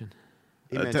just mention?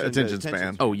 Attention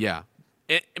span. Oh, yeah.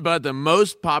 But the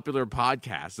most popular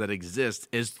podcast that exists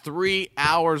is 3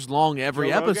 hours long every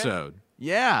Joe Rogan? episode.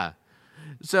 Yeah.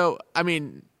 So, I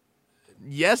mean,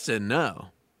 yes and no.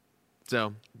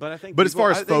 So, But I think, as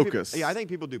far as focus, I think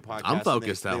people do podcasts. I'm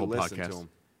focused and that whole listen podcast. to them.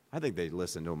 I think they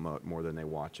listen to them more than they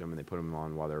watch them, and they put them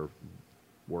on while they're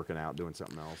working out, doing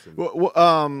something else.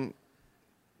 And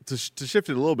to shift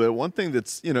it a little bit, one thing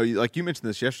that's, like you mentioned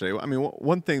this yesterday. I mean,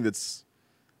 one thing that's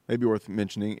maybe worth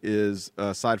mentioning is,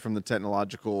 aside from the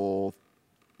technological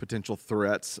potential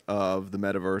threats of the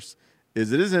metaverse,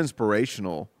 is it is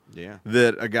inspirational. Yeah.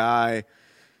 That a guy,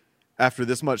 after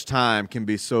this much time, can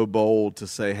be so bold to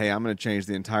say, hey, I'm going to change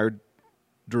the entire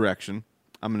direction.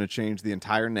 I'm going to change the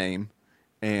entire name,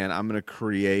 and I'm going to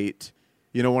create,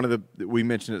 we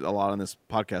mentioned it a lot on this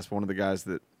podcast, but one of the guys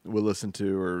that we listen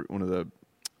to, or one of the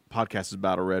podcasts is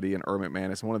about already, and Erm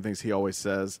McManus, and one of the things he always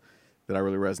says that I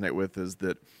really resonate with is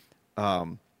that,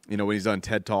 when he's done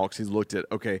TED Talks, he's looked at,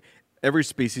 okay, every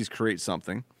species creates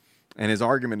something, and his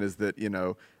argument is that,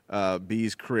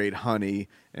 bees create honey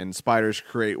and spiders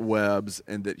create webs,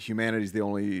 and that humanity is the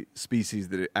only species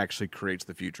that actually creates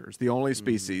the future. It's the only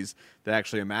species that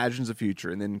actually imagines a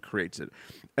future and then creates it.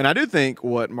 And I do think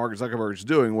what Mark Zuckerberg is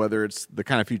doing, whether it's the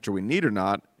kind of future we need or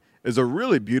not, is a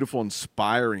really beautiful,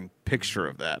 inspiring picture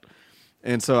of that.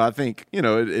 And so I think,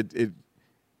 it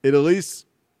at least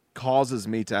causes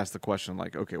me to ask the question,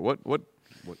 like, okay, what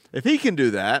if he can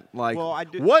do that, like,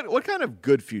 what kind of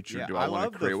good future do I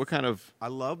want to create? What kind of... I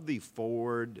love the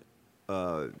forward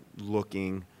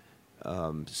looking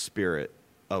spirit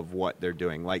of what they're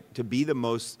doing. Like, to be the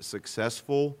most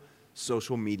successful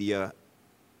social media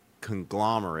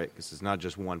conglomerate, because it's not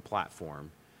just one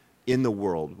platform, in the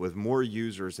world with more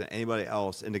users than anybody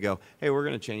else, and to go, hey, we're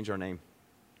going to change our name.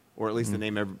 Or at least the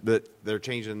name that they're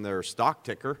changing their stock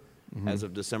ticker as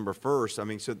of December 1st. I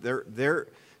mean, so they're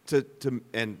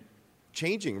and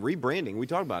changing, rebranding. We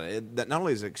talked about it. That not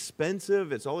only is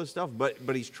expensive, it's all this stuff, but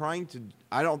he's trying to.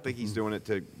 I don't think he's doing it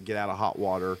to get out of hot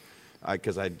water,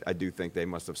 because I do think they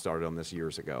must have started on this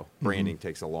years ago. Branding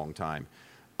takes a long time.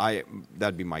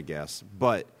 That'd be my guess,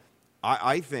 but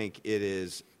I think it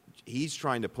is. He's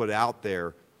trying to put out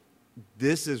there,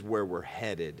 this is where we're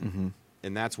headed.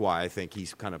 And that's why I think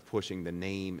he's kind of pushing the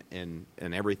name and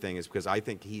everything, is because I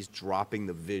think he's dropping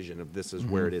the vision of this is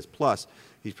where it is. Plus,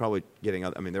 he's probably getting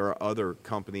other, there are other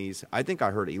companies. I think I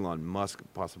heard Elon Musk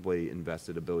possibly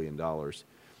invested $1 billion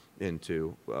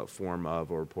into a form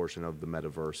of or a portion of the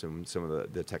metaverse and some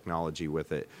of the technology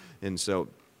with it. And so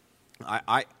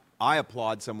I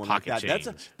applaud someone Pocket like that.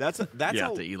 change. That's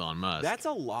to Elon Musk. That's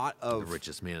a lot of the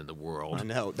richest man in the world. I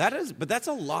know but that's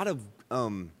a lot of.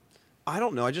 I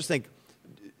don't know. I just think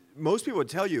most people would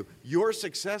tell you you're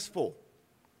successful.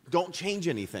 Don't change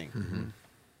anything.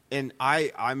 And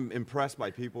I'm impressed by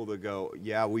people that go,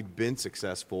 yeah, we've been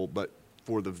successful, but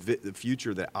for the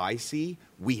future that I see,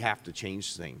 we have to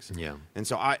change things. Yeah. And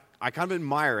so I kind of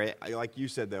admire it. Like you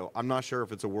said, though, I'm not sure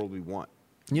if it's a world we want.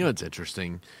 It's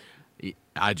interesting.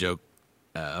 I joke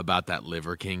about that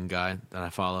Liver King guy that I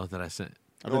follow that I sent.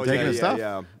 I've been taking his stuff.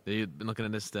 Yeah. You've been looking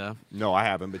at his stuff? No, I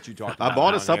haven't, but you talked I about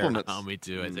bought it his on supplements. Oh, me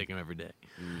too. I take him every day.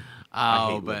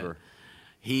 I hate but liver.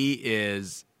 he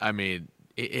is,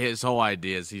 his whole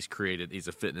idea is he's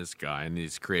a fitness guy, and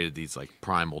he's created these like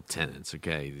primal tenets,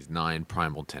 okay? These 9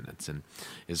 primal tenets. And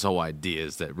his whole idea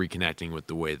is that reconnecting with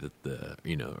the way that the,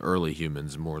 early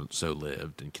humans more so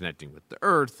lived, and connecting with the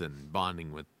earth and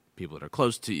bonding with people that are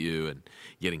close to you and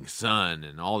getting sun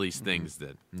and all these things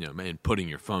that, and putting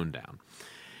your phone down.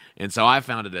 And so I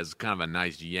found it as kind of a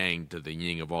nice yang to the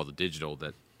yin of all the digital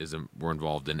that we're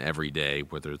involved in every day,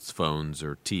 whether it's phones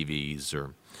or TVs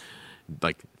or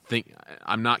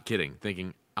I'm not kidding,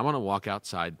 thinking I want to walk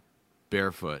outside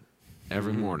barefoot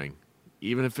every morning,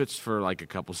 even if it's for like a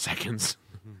couple seconds.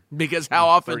 Because how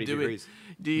often 30 do degrees.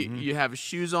 You have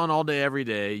shoes on all day, every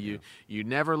day. You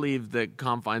never leave the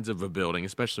confines of a building,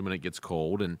 especially when it gets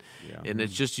cold, and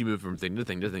it's just you move from thing to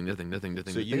thing to thing to thing to thing to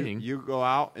thing So to thing. you go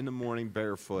out in the morning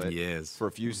barefoot Yes. for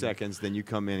a few seconds, then you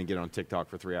come in and get on TikTok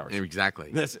for 3 hours.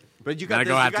 Exactly. But you Then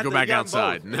got I have to go back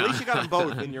outside. At least you got them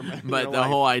both in your. But the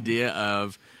whole idea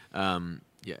of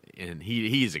and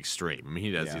he's extreme. I mean,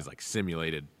 he does these like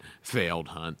simulated failed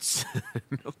hunts.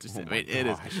 It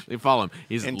is. They follow him.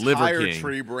 He's Entire Liver King.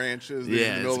 tree branches. In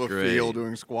Yeah, the middle it's of a great. field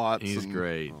doing squats. He's and,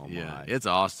 great. Oh, Yeah, my. it's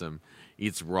awesome.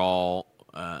 Eats raw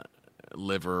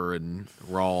liver and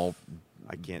raw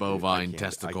I can't bovine I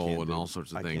testicle can't and do- all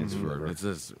sorts of I can't things. do For liver. it's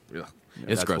just, ugh. Yeah, It's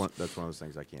that's gross. that's one of those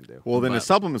things I can't do. Well, then But- his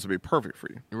supplements would be perfect for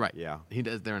you. Right. Yeah. He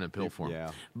does. They're in a pill form.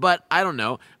 Yeah. But I don't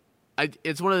know.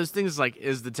 It's one of those things like,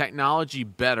 is the technology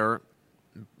better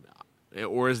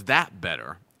or is that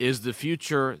better? Is the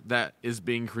future that is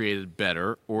being created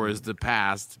better or is the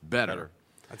past better?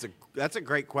 That's a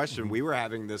great question. We were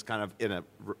having this kind of in a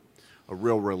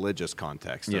real religious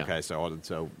context. Yeah. Okay,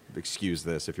 so excuse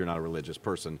this if you're not a religious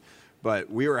person, but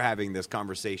we were having this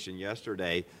conversation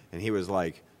yesterday, and he was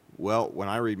like, "Well, when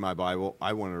I read my Bible,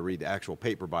 I want to read the actual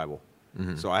paper Bible.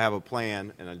 So I have a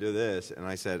plan, and I do this." And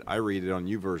I said, "I read it on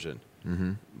YouVersion,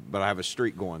 but I have a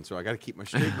streak going, so I got to keep my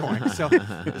streak going."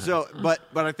 But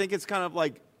I think it's kind of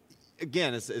like,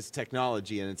 again, it's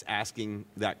technology, and it's asking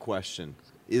that question: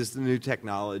 is the new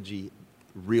technology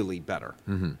really better?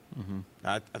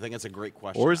 I think it's a great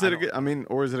question. Or is it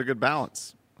or is it a good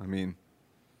balance? I mean,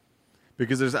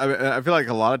 because I feel like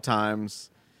a lot of times,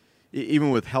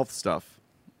 even with health stuff,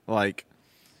 like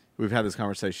we've had this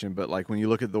conversation, but like when you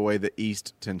look at the way the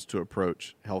East tends to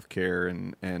approach healthcare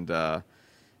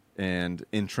and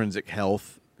intrinsic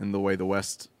health, and the way the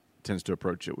West tends to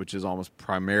approach it, which is almost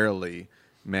primarily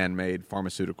man-made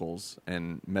pharmaceuticals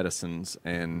and medicines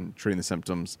and treating the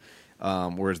symptoms,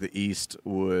 whereas the East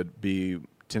would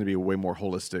tend to be way more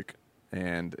holistic,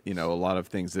 and a lot of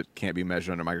things that can't be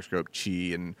measured under a microscope,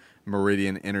 chi and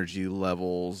meridian energy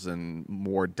levels, and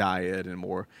more diet and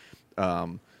more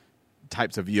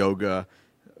types of yoga,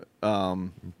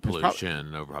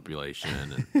 Pollution,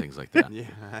 overpopulation, and things like that.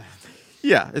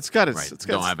 Yeah, it's got its Right. it's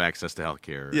got Don't its, have access to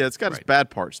healthcare. yeah, it's got its Right. bad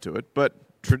parts to it, but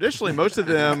traditionally most of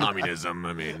them, Communism.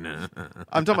 I mean,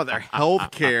 I'm talking about their health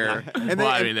care, and well,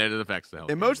 I they, mean, that affects the health.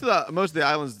 and most of the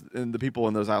islands and the people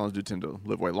in those islands do tend to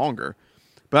live way longer,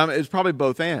 but it's probably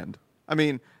both and. I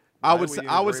mean, I Why would do we say, need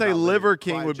I to would worry say about Liver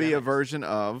King would be a cryogenics? version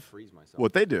of Freeze myself.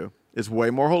 what they do. It's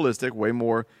way more holistic, way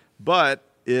more. But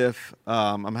if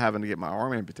I'm having to get my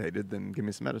arm amputated, then give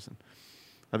me some medicine.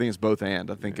 I think it's both and.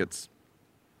 I think it's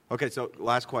Okay, so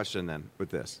last question then with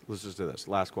this. Let's just do this.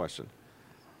 Last question.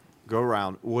 Go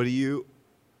around. What do you,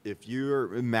 if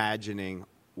you're imagining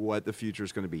what the future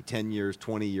is going to be, 10 years,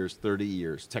 20 years, 30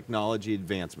 years, technology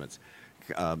advancements,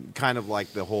 kind of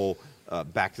like the whole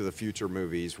Back to the Future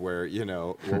movies where,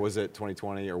 what was it,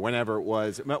 2020 or whenever it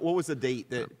was. What was the date?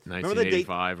 Remember the date?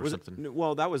 1985 or Was it- something?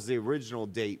 well, that was the original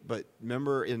date, but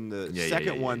remember in the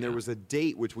second one, there was a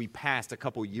date which we passed a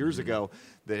couple years ago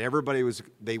that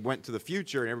they went to the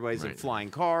future and everybody's in Right. flying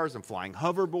cars and flying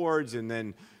hoverboards, and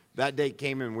then that date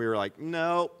came and we were like,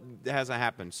 no, it hasn't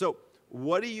happened. So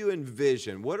what do you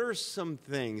envision? What are some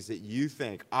things that you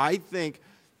think, I think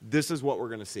this is what we're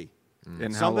going to see?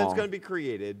 in how Something's long? going to be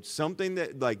created, something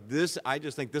that like this, I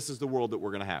just think this is the world that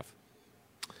we're going to have.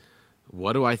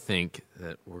 What do I think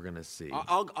that we're going to see?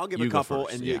 I'll give You a go couple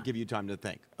first, and yeah. give you time to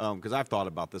think, because I've thought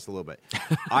about this a little bit.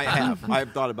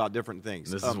 I've thought about different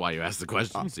things. This is why you asked the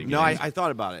question. So you No, can I answer.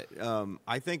 thought about it.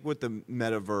 I think with the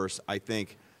metaverse, I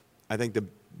think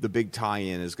the big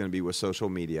tie-in is going to be with social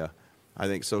media. I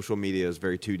think social media is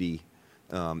very 2D.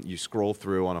 You scroll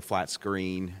through on a flat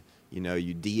screen. You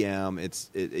DM.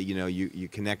 You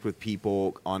connect with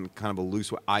people on kind of a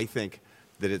loose way. I think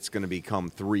that it's going to become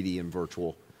 3D and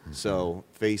virtual. So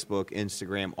Facebook,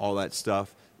 Instagram, all that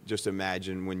stuff. Just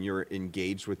imagine when you're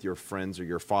engaged with your friends or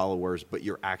your followers, but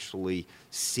you're actually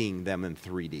seeing them in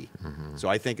 3D. So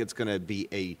I think it's going to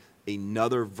be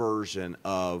another version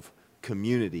of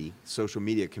community, social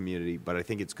media community, but I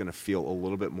think it's going to feel a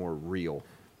little bit more real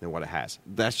than what it has.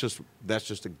 That's just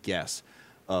a guess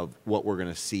of what we're going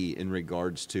to see in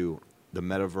regards to the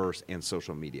metaverse and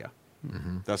social media.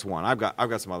 That's one. I've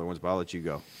got some other ones, but I'll let you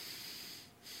go.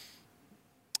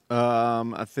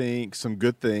 I think some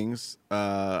good things.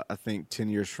 I think 10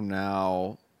 years from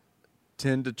now,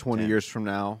 10 to 20 years from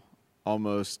now,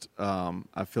 almost,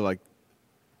 I feel like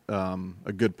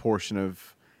a good portion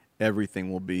of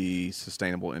everything will be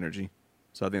sustainable energy.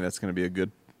 So I think that's going to be a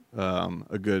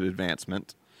good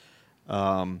advancement.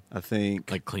 I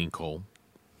think like clean coal.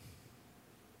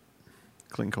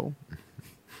 clean coal.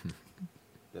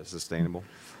 That's sustainable.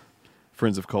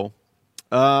 Friends of coal.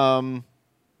 I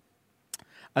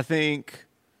think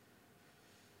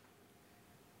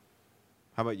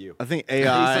How about you? I think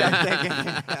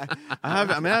AI. I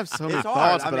have so many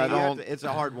thoughts, but I don't. It's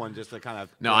a hard one just to kind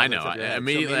of. No, I know. So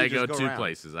Immediately, I maybe go just two around.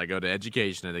 places. I go to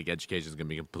education. I think education is going to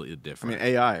be completely I different.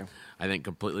 mean, AI. I think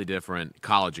completely different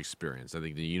college experience. I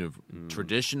think the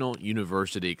traditional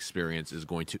university experience is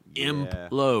going to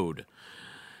implode,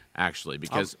 actually,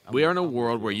 because we are in a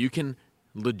world where you can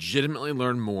legitimately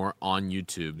learn more on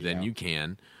YouTube than you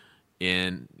can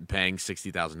in paying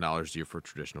 $60,000 a year for a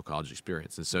traditional college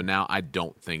experience. And so now I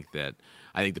don't think that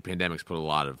 – I think the pandemic's put a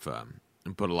lot of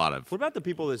What about the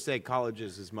people that say college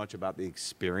is as much about the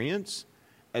experience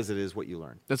as it is what you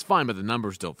learn? That's fine, but the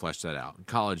numbers don't flesh that out.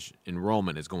 College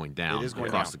enrollment is going down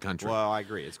across the country. Well, I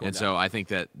agree. It's going down. So I think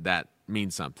that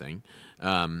means something.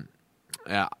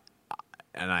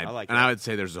 I would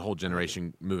say there's a whole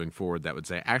generation moving forward that would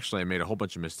say, actually, I made a whole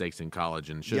bunch of mistakes in college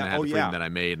and shouldn't have had the freedom that I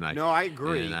made. And I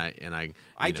agree.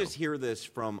 I just hear this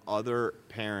from other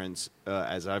parents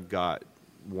as I've got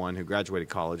one who graduated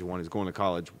college and one who's going to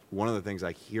college. One of the things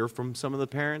I hear from some of the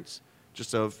parents,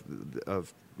 just of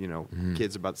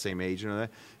kids about the same age and all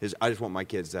that, is I just want my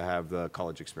kids to have the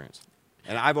college experience.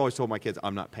 And I've always told my kids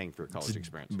I'm not paying for a college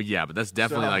experience. But that's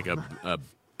definitely like a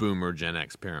boomer Gen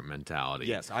X parent mentality.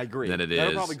 Yes, I agree. That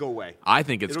That'll probably go away. I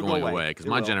think it's It'll going go away because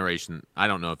my generation, I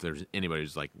don't know if there's anybody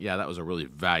who's like, yeah, that was a really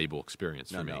valuable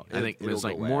experience for me. I think it's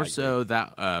like more so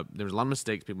that there's a lot of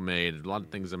mistakes people made. There's a lot of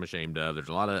things I'm ashamed of. There's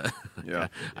a lot of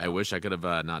I wish I could have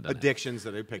not done addictions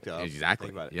that they picked up. Exactly.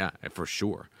 Think about it. Yeah, for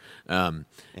sure. And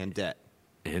debt.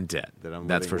 And debt.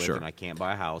 That's for sure. And I can't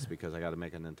buy a house because I got to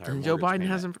make an entire. And Joe Biden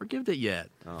payment. hasn't forgiven it yet.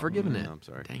 Forgiven it. I'm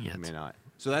sorry. Dang it. He may not.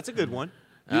 So that's a good one.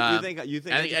 You think I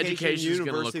think education is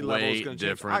going to look way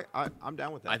different. I'm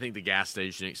down with that. I think the gas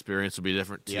station experience will be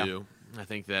different too. I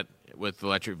think that with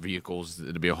electric vehicles,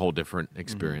 it'll be a whole different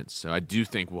experience. So I do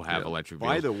think we'll have electric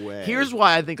vehicles. By the way, here's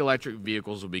why I think electric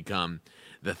vehicles will become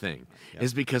the thing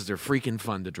is because they're freaking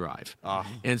fun to drive,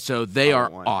 and so they are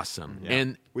awesome. Yeah.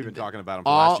 And we've been talking about them for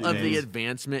all the last of few the days.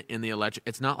 advancement in the electric.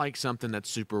 It's not like something that's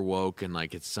super woke and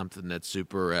like it's something that's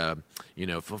super,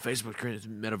 for Facebook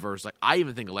metaverse. Like I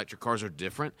even think electric cars are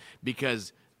different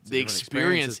because the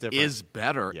experience is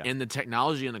better, and the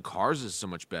technology in the cars is so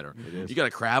much better. You got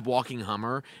a crab walking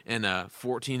Hummer and a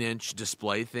 14-inch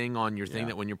display thing on your thing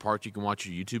that when you're parked you can watch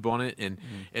your YouTube on it, and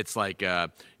it's like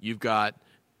you've got.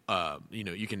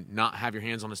 You can not have your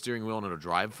hands on the steering wheel and it'll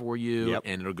drive for you,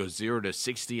 and it'll go 0 to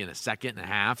 60 in a second and a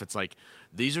half. It's like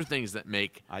these are things that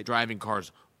make driving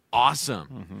cars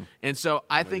awesome. And so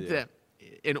I think that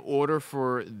in order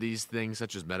for these things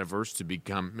such as metaverse to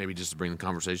become, maybe just to bring the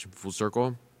conversation full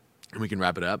circle, and we can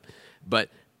wrap it up, but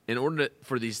in order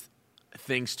for these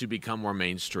things to become more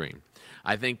mainstream,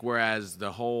 I think whereas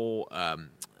the whole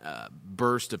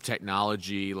burst of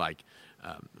technology, like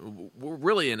we're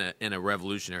really in a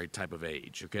revolutionary type of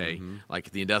age, okay? Like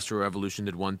the Industrial Revolution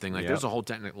did one thing. Like there's a whole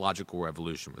technological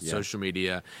revolution with social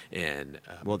media and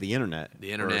the internet,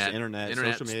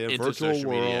 social media, into virtual social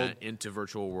world, media, into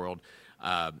virtual world.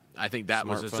 I think that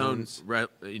was its own,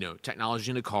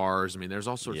 technology into cars. I mean, there's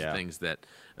all sorts of things that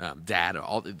data,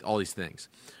 all these things.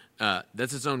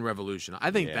 That's its own revolution.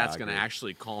 I think that's going to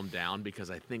actually calm down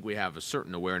because I think we have a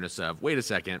certain awareness of, wait a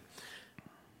second,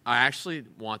 I actually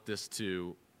want this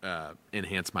to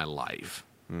enhance my life.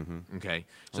 Okay,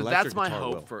 so that's my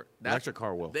hope for electric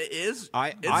car will. It is.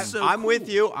 I'm with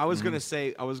you. I was going to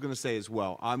say as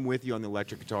well. I'm with you on the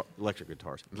electric guitars.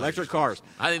 Electric cars.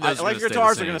 I think those electric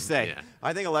guitars are going to stay. Yeah.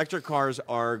 I think electric cars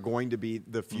are going to be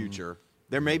the future.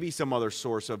 There may be some other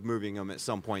source of moving them at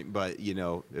some point, but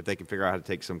if they can figure out how to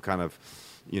take some kind of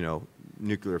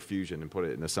nuclear fusion and put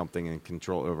it into something and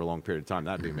control it over a long period of time,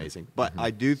 that'd be amazing. But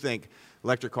I do think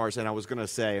electric cars, and I was going to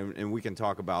say, and we can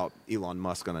talk about Elon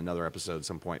Musk on another episode at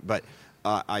some point, but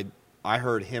I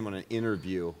heard him on an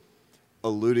interview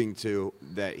alluding to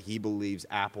that he believes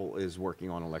Apple is working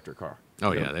on an electric car.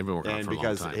 Oh, yeah, they've been working on it for a long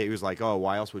time. And because he was like,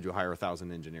 why else would you hire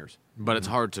 1,000 engineers? But it's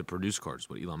hard to produce cars,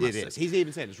 what Elon Musk says. It is. He's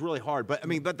even saying it's really hard. But,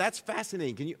 but that's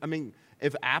fascinating.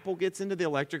 If Apple gets into the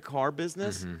electric car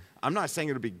business, I'm not saying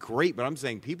it'll be great, but I'm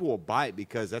saying people will buy it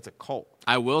because that's a cult.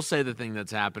 I will say the thing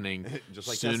that's happening Just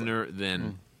like sooner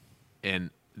than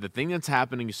and the thing that's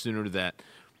happening sooner that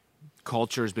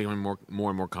culture is becoming more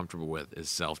and more comfortable with is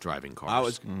self-driving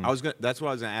cars. That's what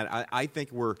I was going to add. I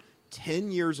think we're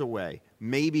 10 years away,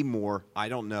 maybe more. I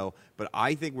don't know, but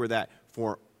I think we're that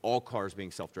for all cars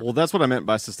being self-driven. Well, that's what I meant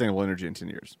by sustainable energy in 10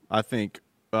 years. I think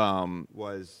you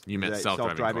meant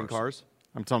self-driving cars?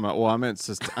 I'm talking about. Well, I'm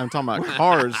talking about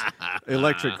cars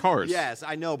electric cars. Yes,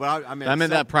 I know, but I mean,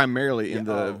 that primarily in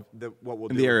what we'll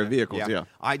in do the area with of it. vehicles. Yeah.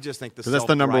 I just think the that's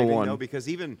the number self-driving, one. though, because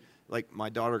even like my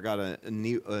daughter got a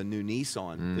new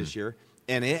Nissan this year,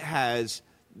 and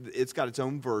it's got its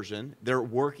own version. They're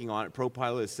working on it,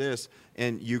 ProPilot Assist,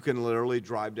 and you can literally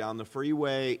drive down the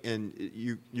freeway, and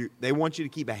they want you to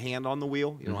keep a hand on the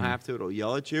wheel. You don't have to; it'll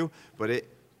yell at you, but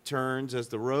it turns as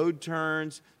the road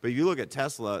turns. But if you look at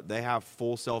Tesla, they have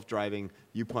full self-driving.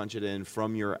 You punch it in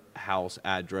from your house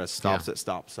address, stops at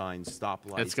stop signs,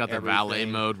 stoplights. It's got the valet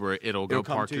mode where it'll go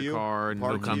park your car and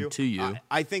it'll come to you.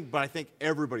 I think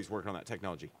everybody's working on that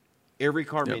technology. Every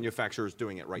car manufacturer is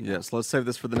doing it right now. Yes, let's save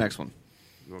this for the next one.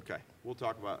 Okay, we'll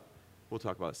talk about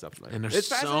that stuff later. And there's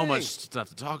so much stuff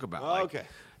to talk about. Okay.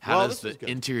 How does the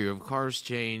interior of cars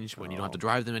change when you don't have to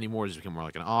drive them anymore? Does it become more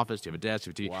like an office? Do you have a desk?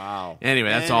 Do you have a TV? Wow. Anyway,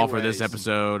 that's all for this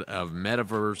episode of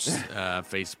Metaverse,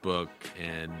 Facebook,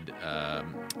 and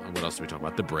what else did we talk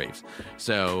about? The Braves.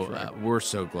 So we're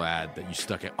so glad that you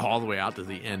stuck it all the way out to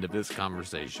the end of this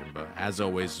conversation. But as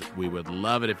always, we would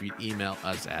love it if you'd email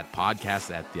us at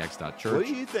podcast@thex.church. What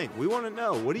do you think? We want to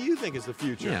know. What do you think is the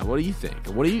future? Yeah, what do you think?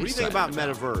 What do you think about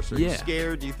Metaverse? Are you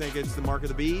scared? Do you think it's the mark of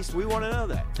the beast? We want to know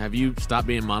that. Have you stopped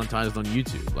being monetized on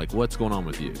YouTube? Like, what's going on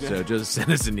with you? So just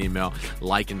send us an email,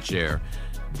 like and share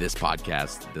this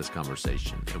podcast, this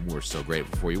conversation, and we're so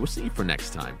grateful for you. We'll see you for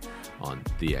next time on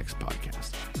the X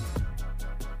Podcast.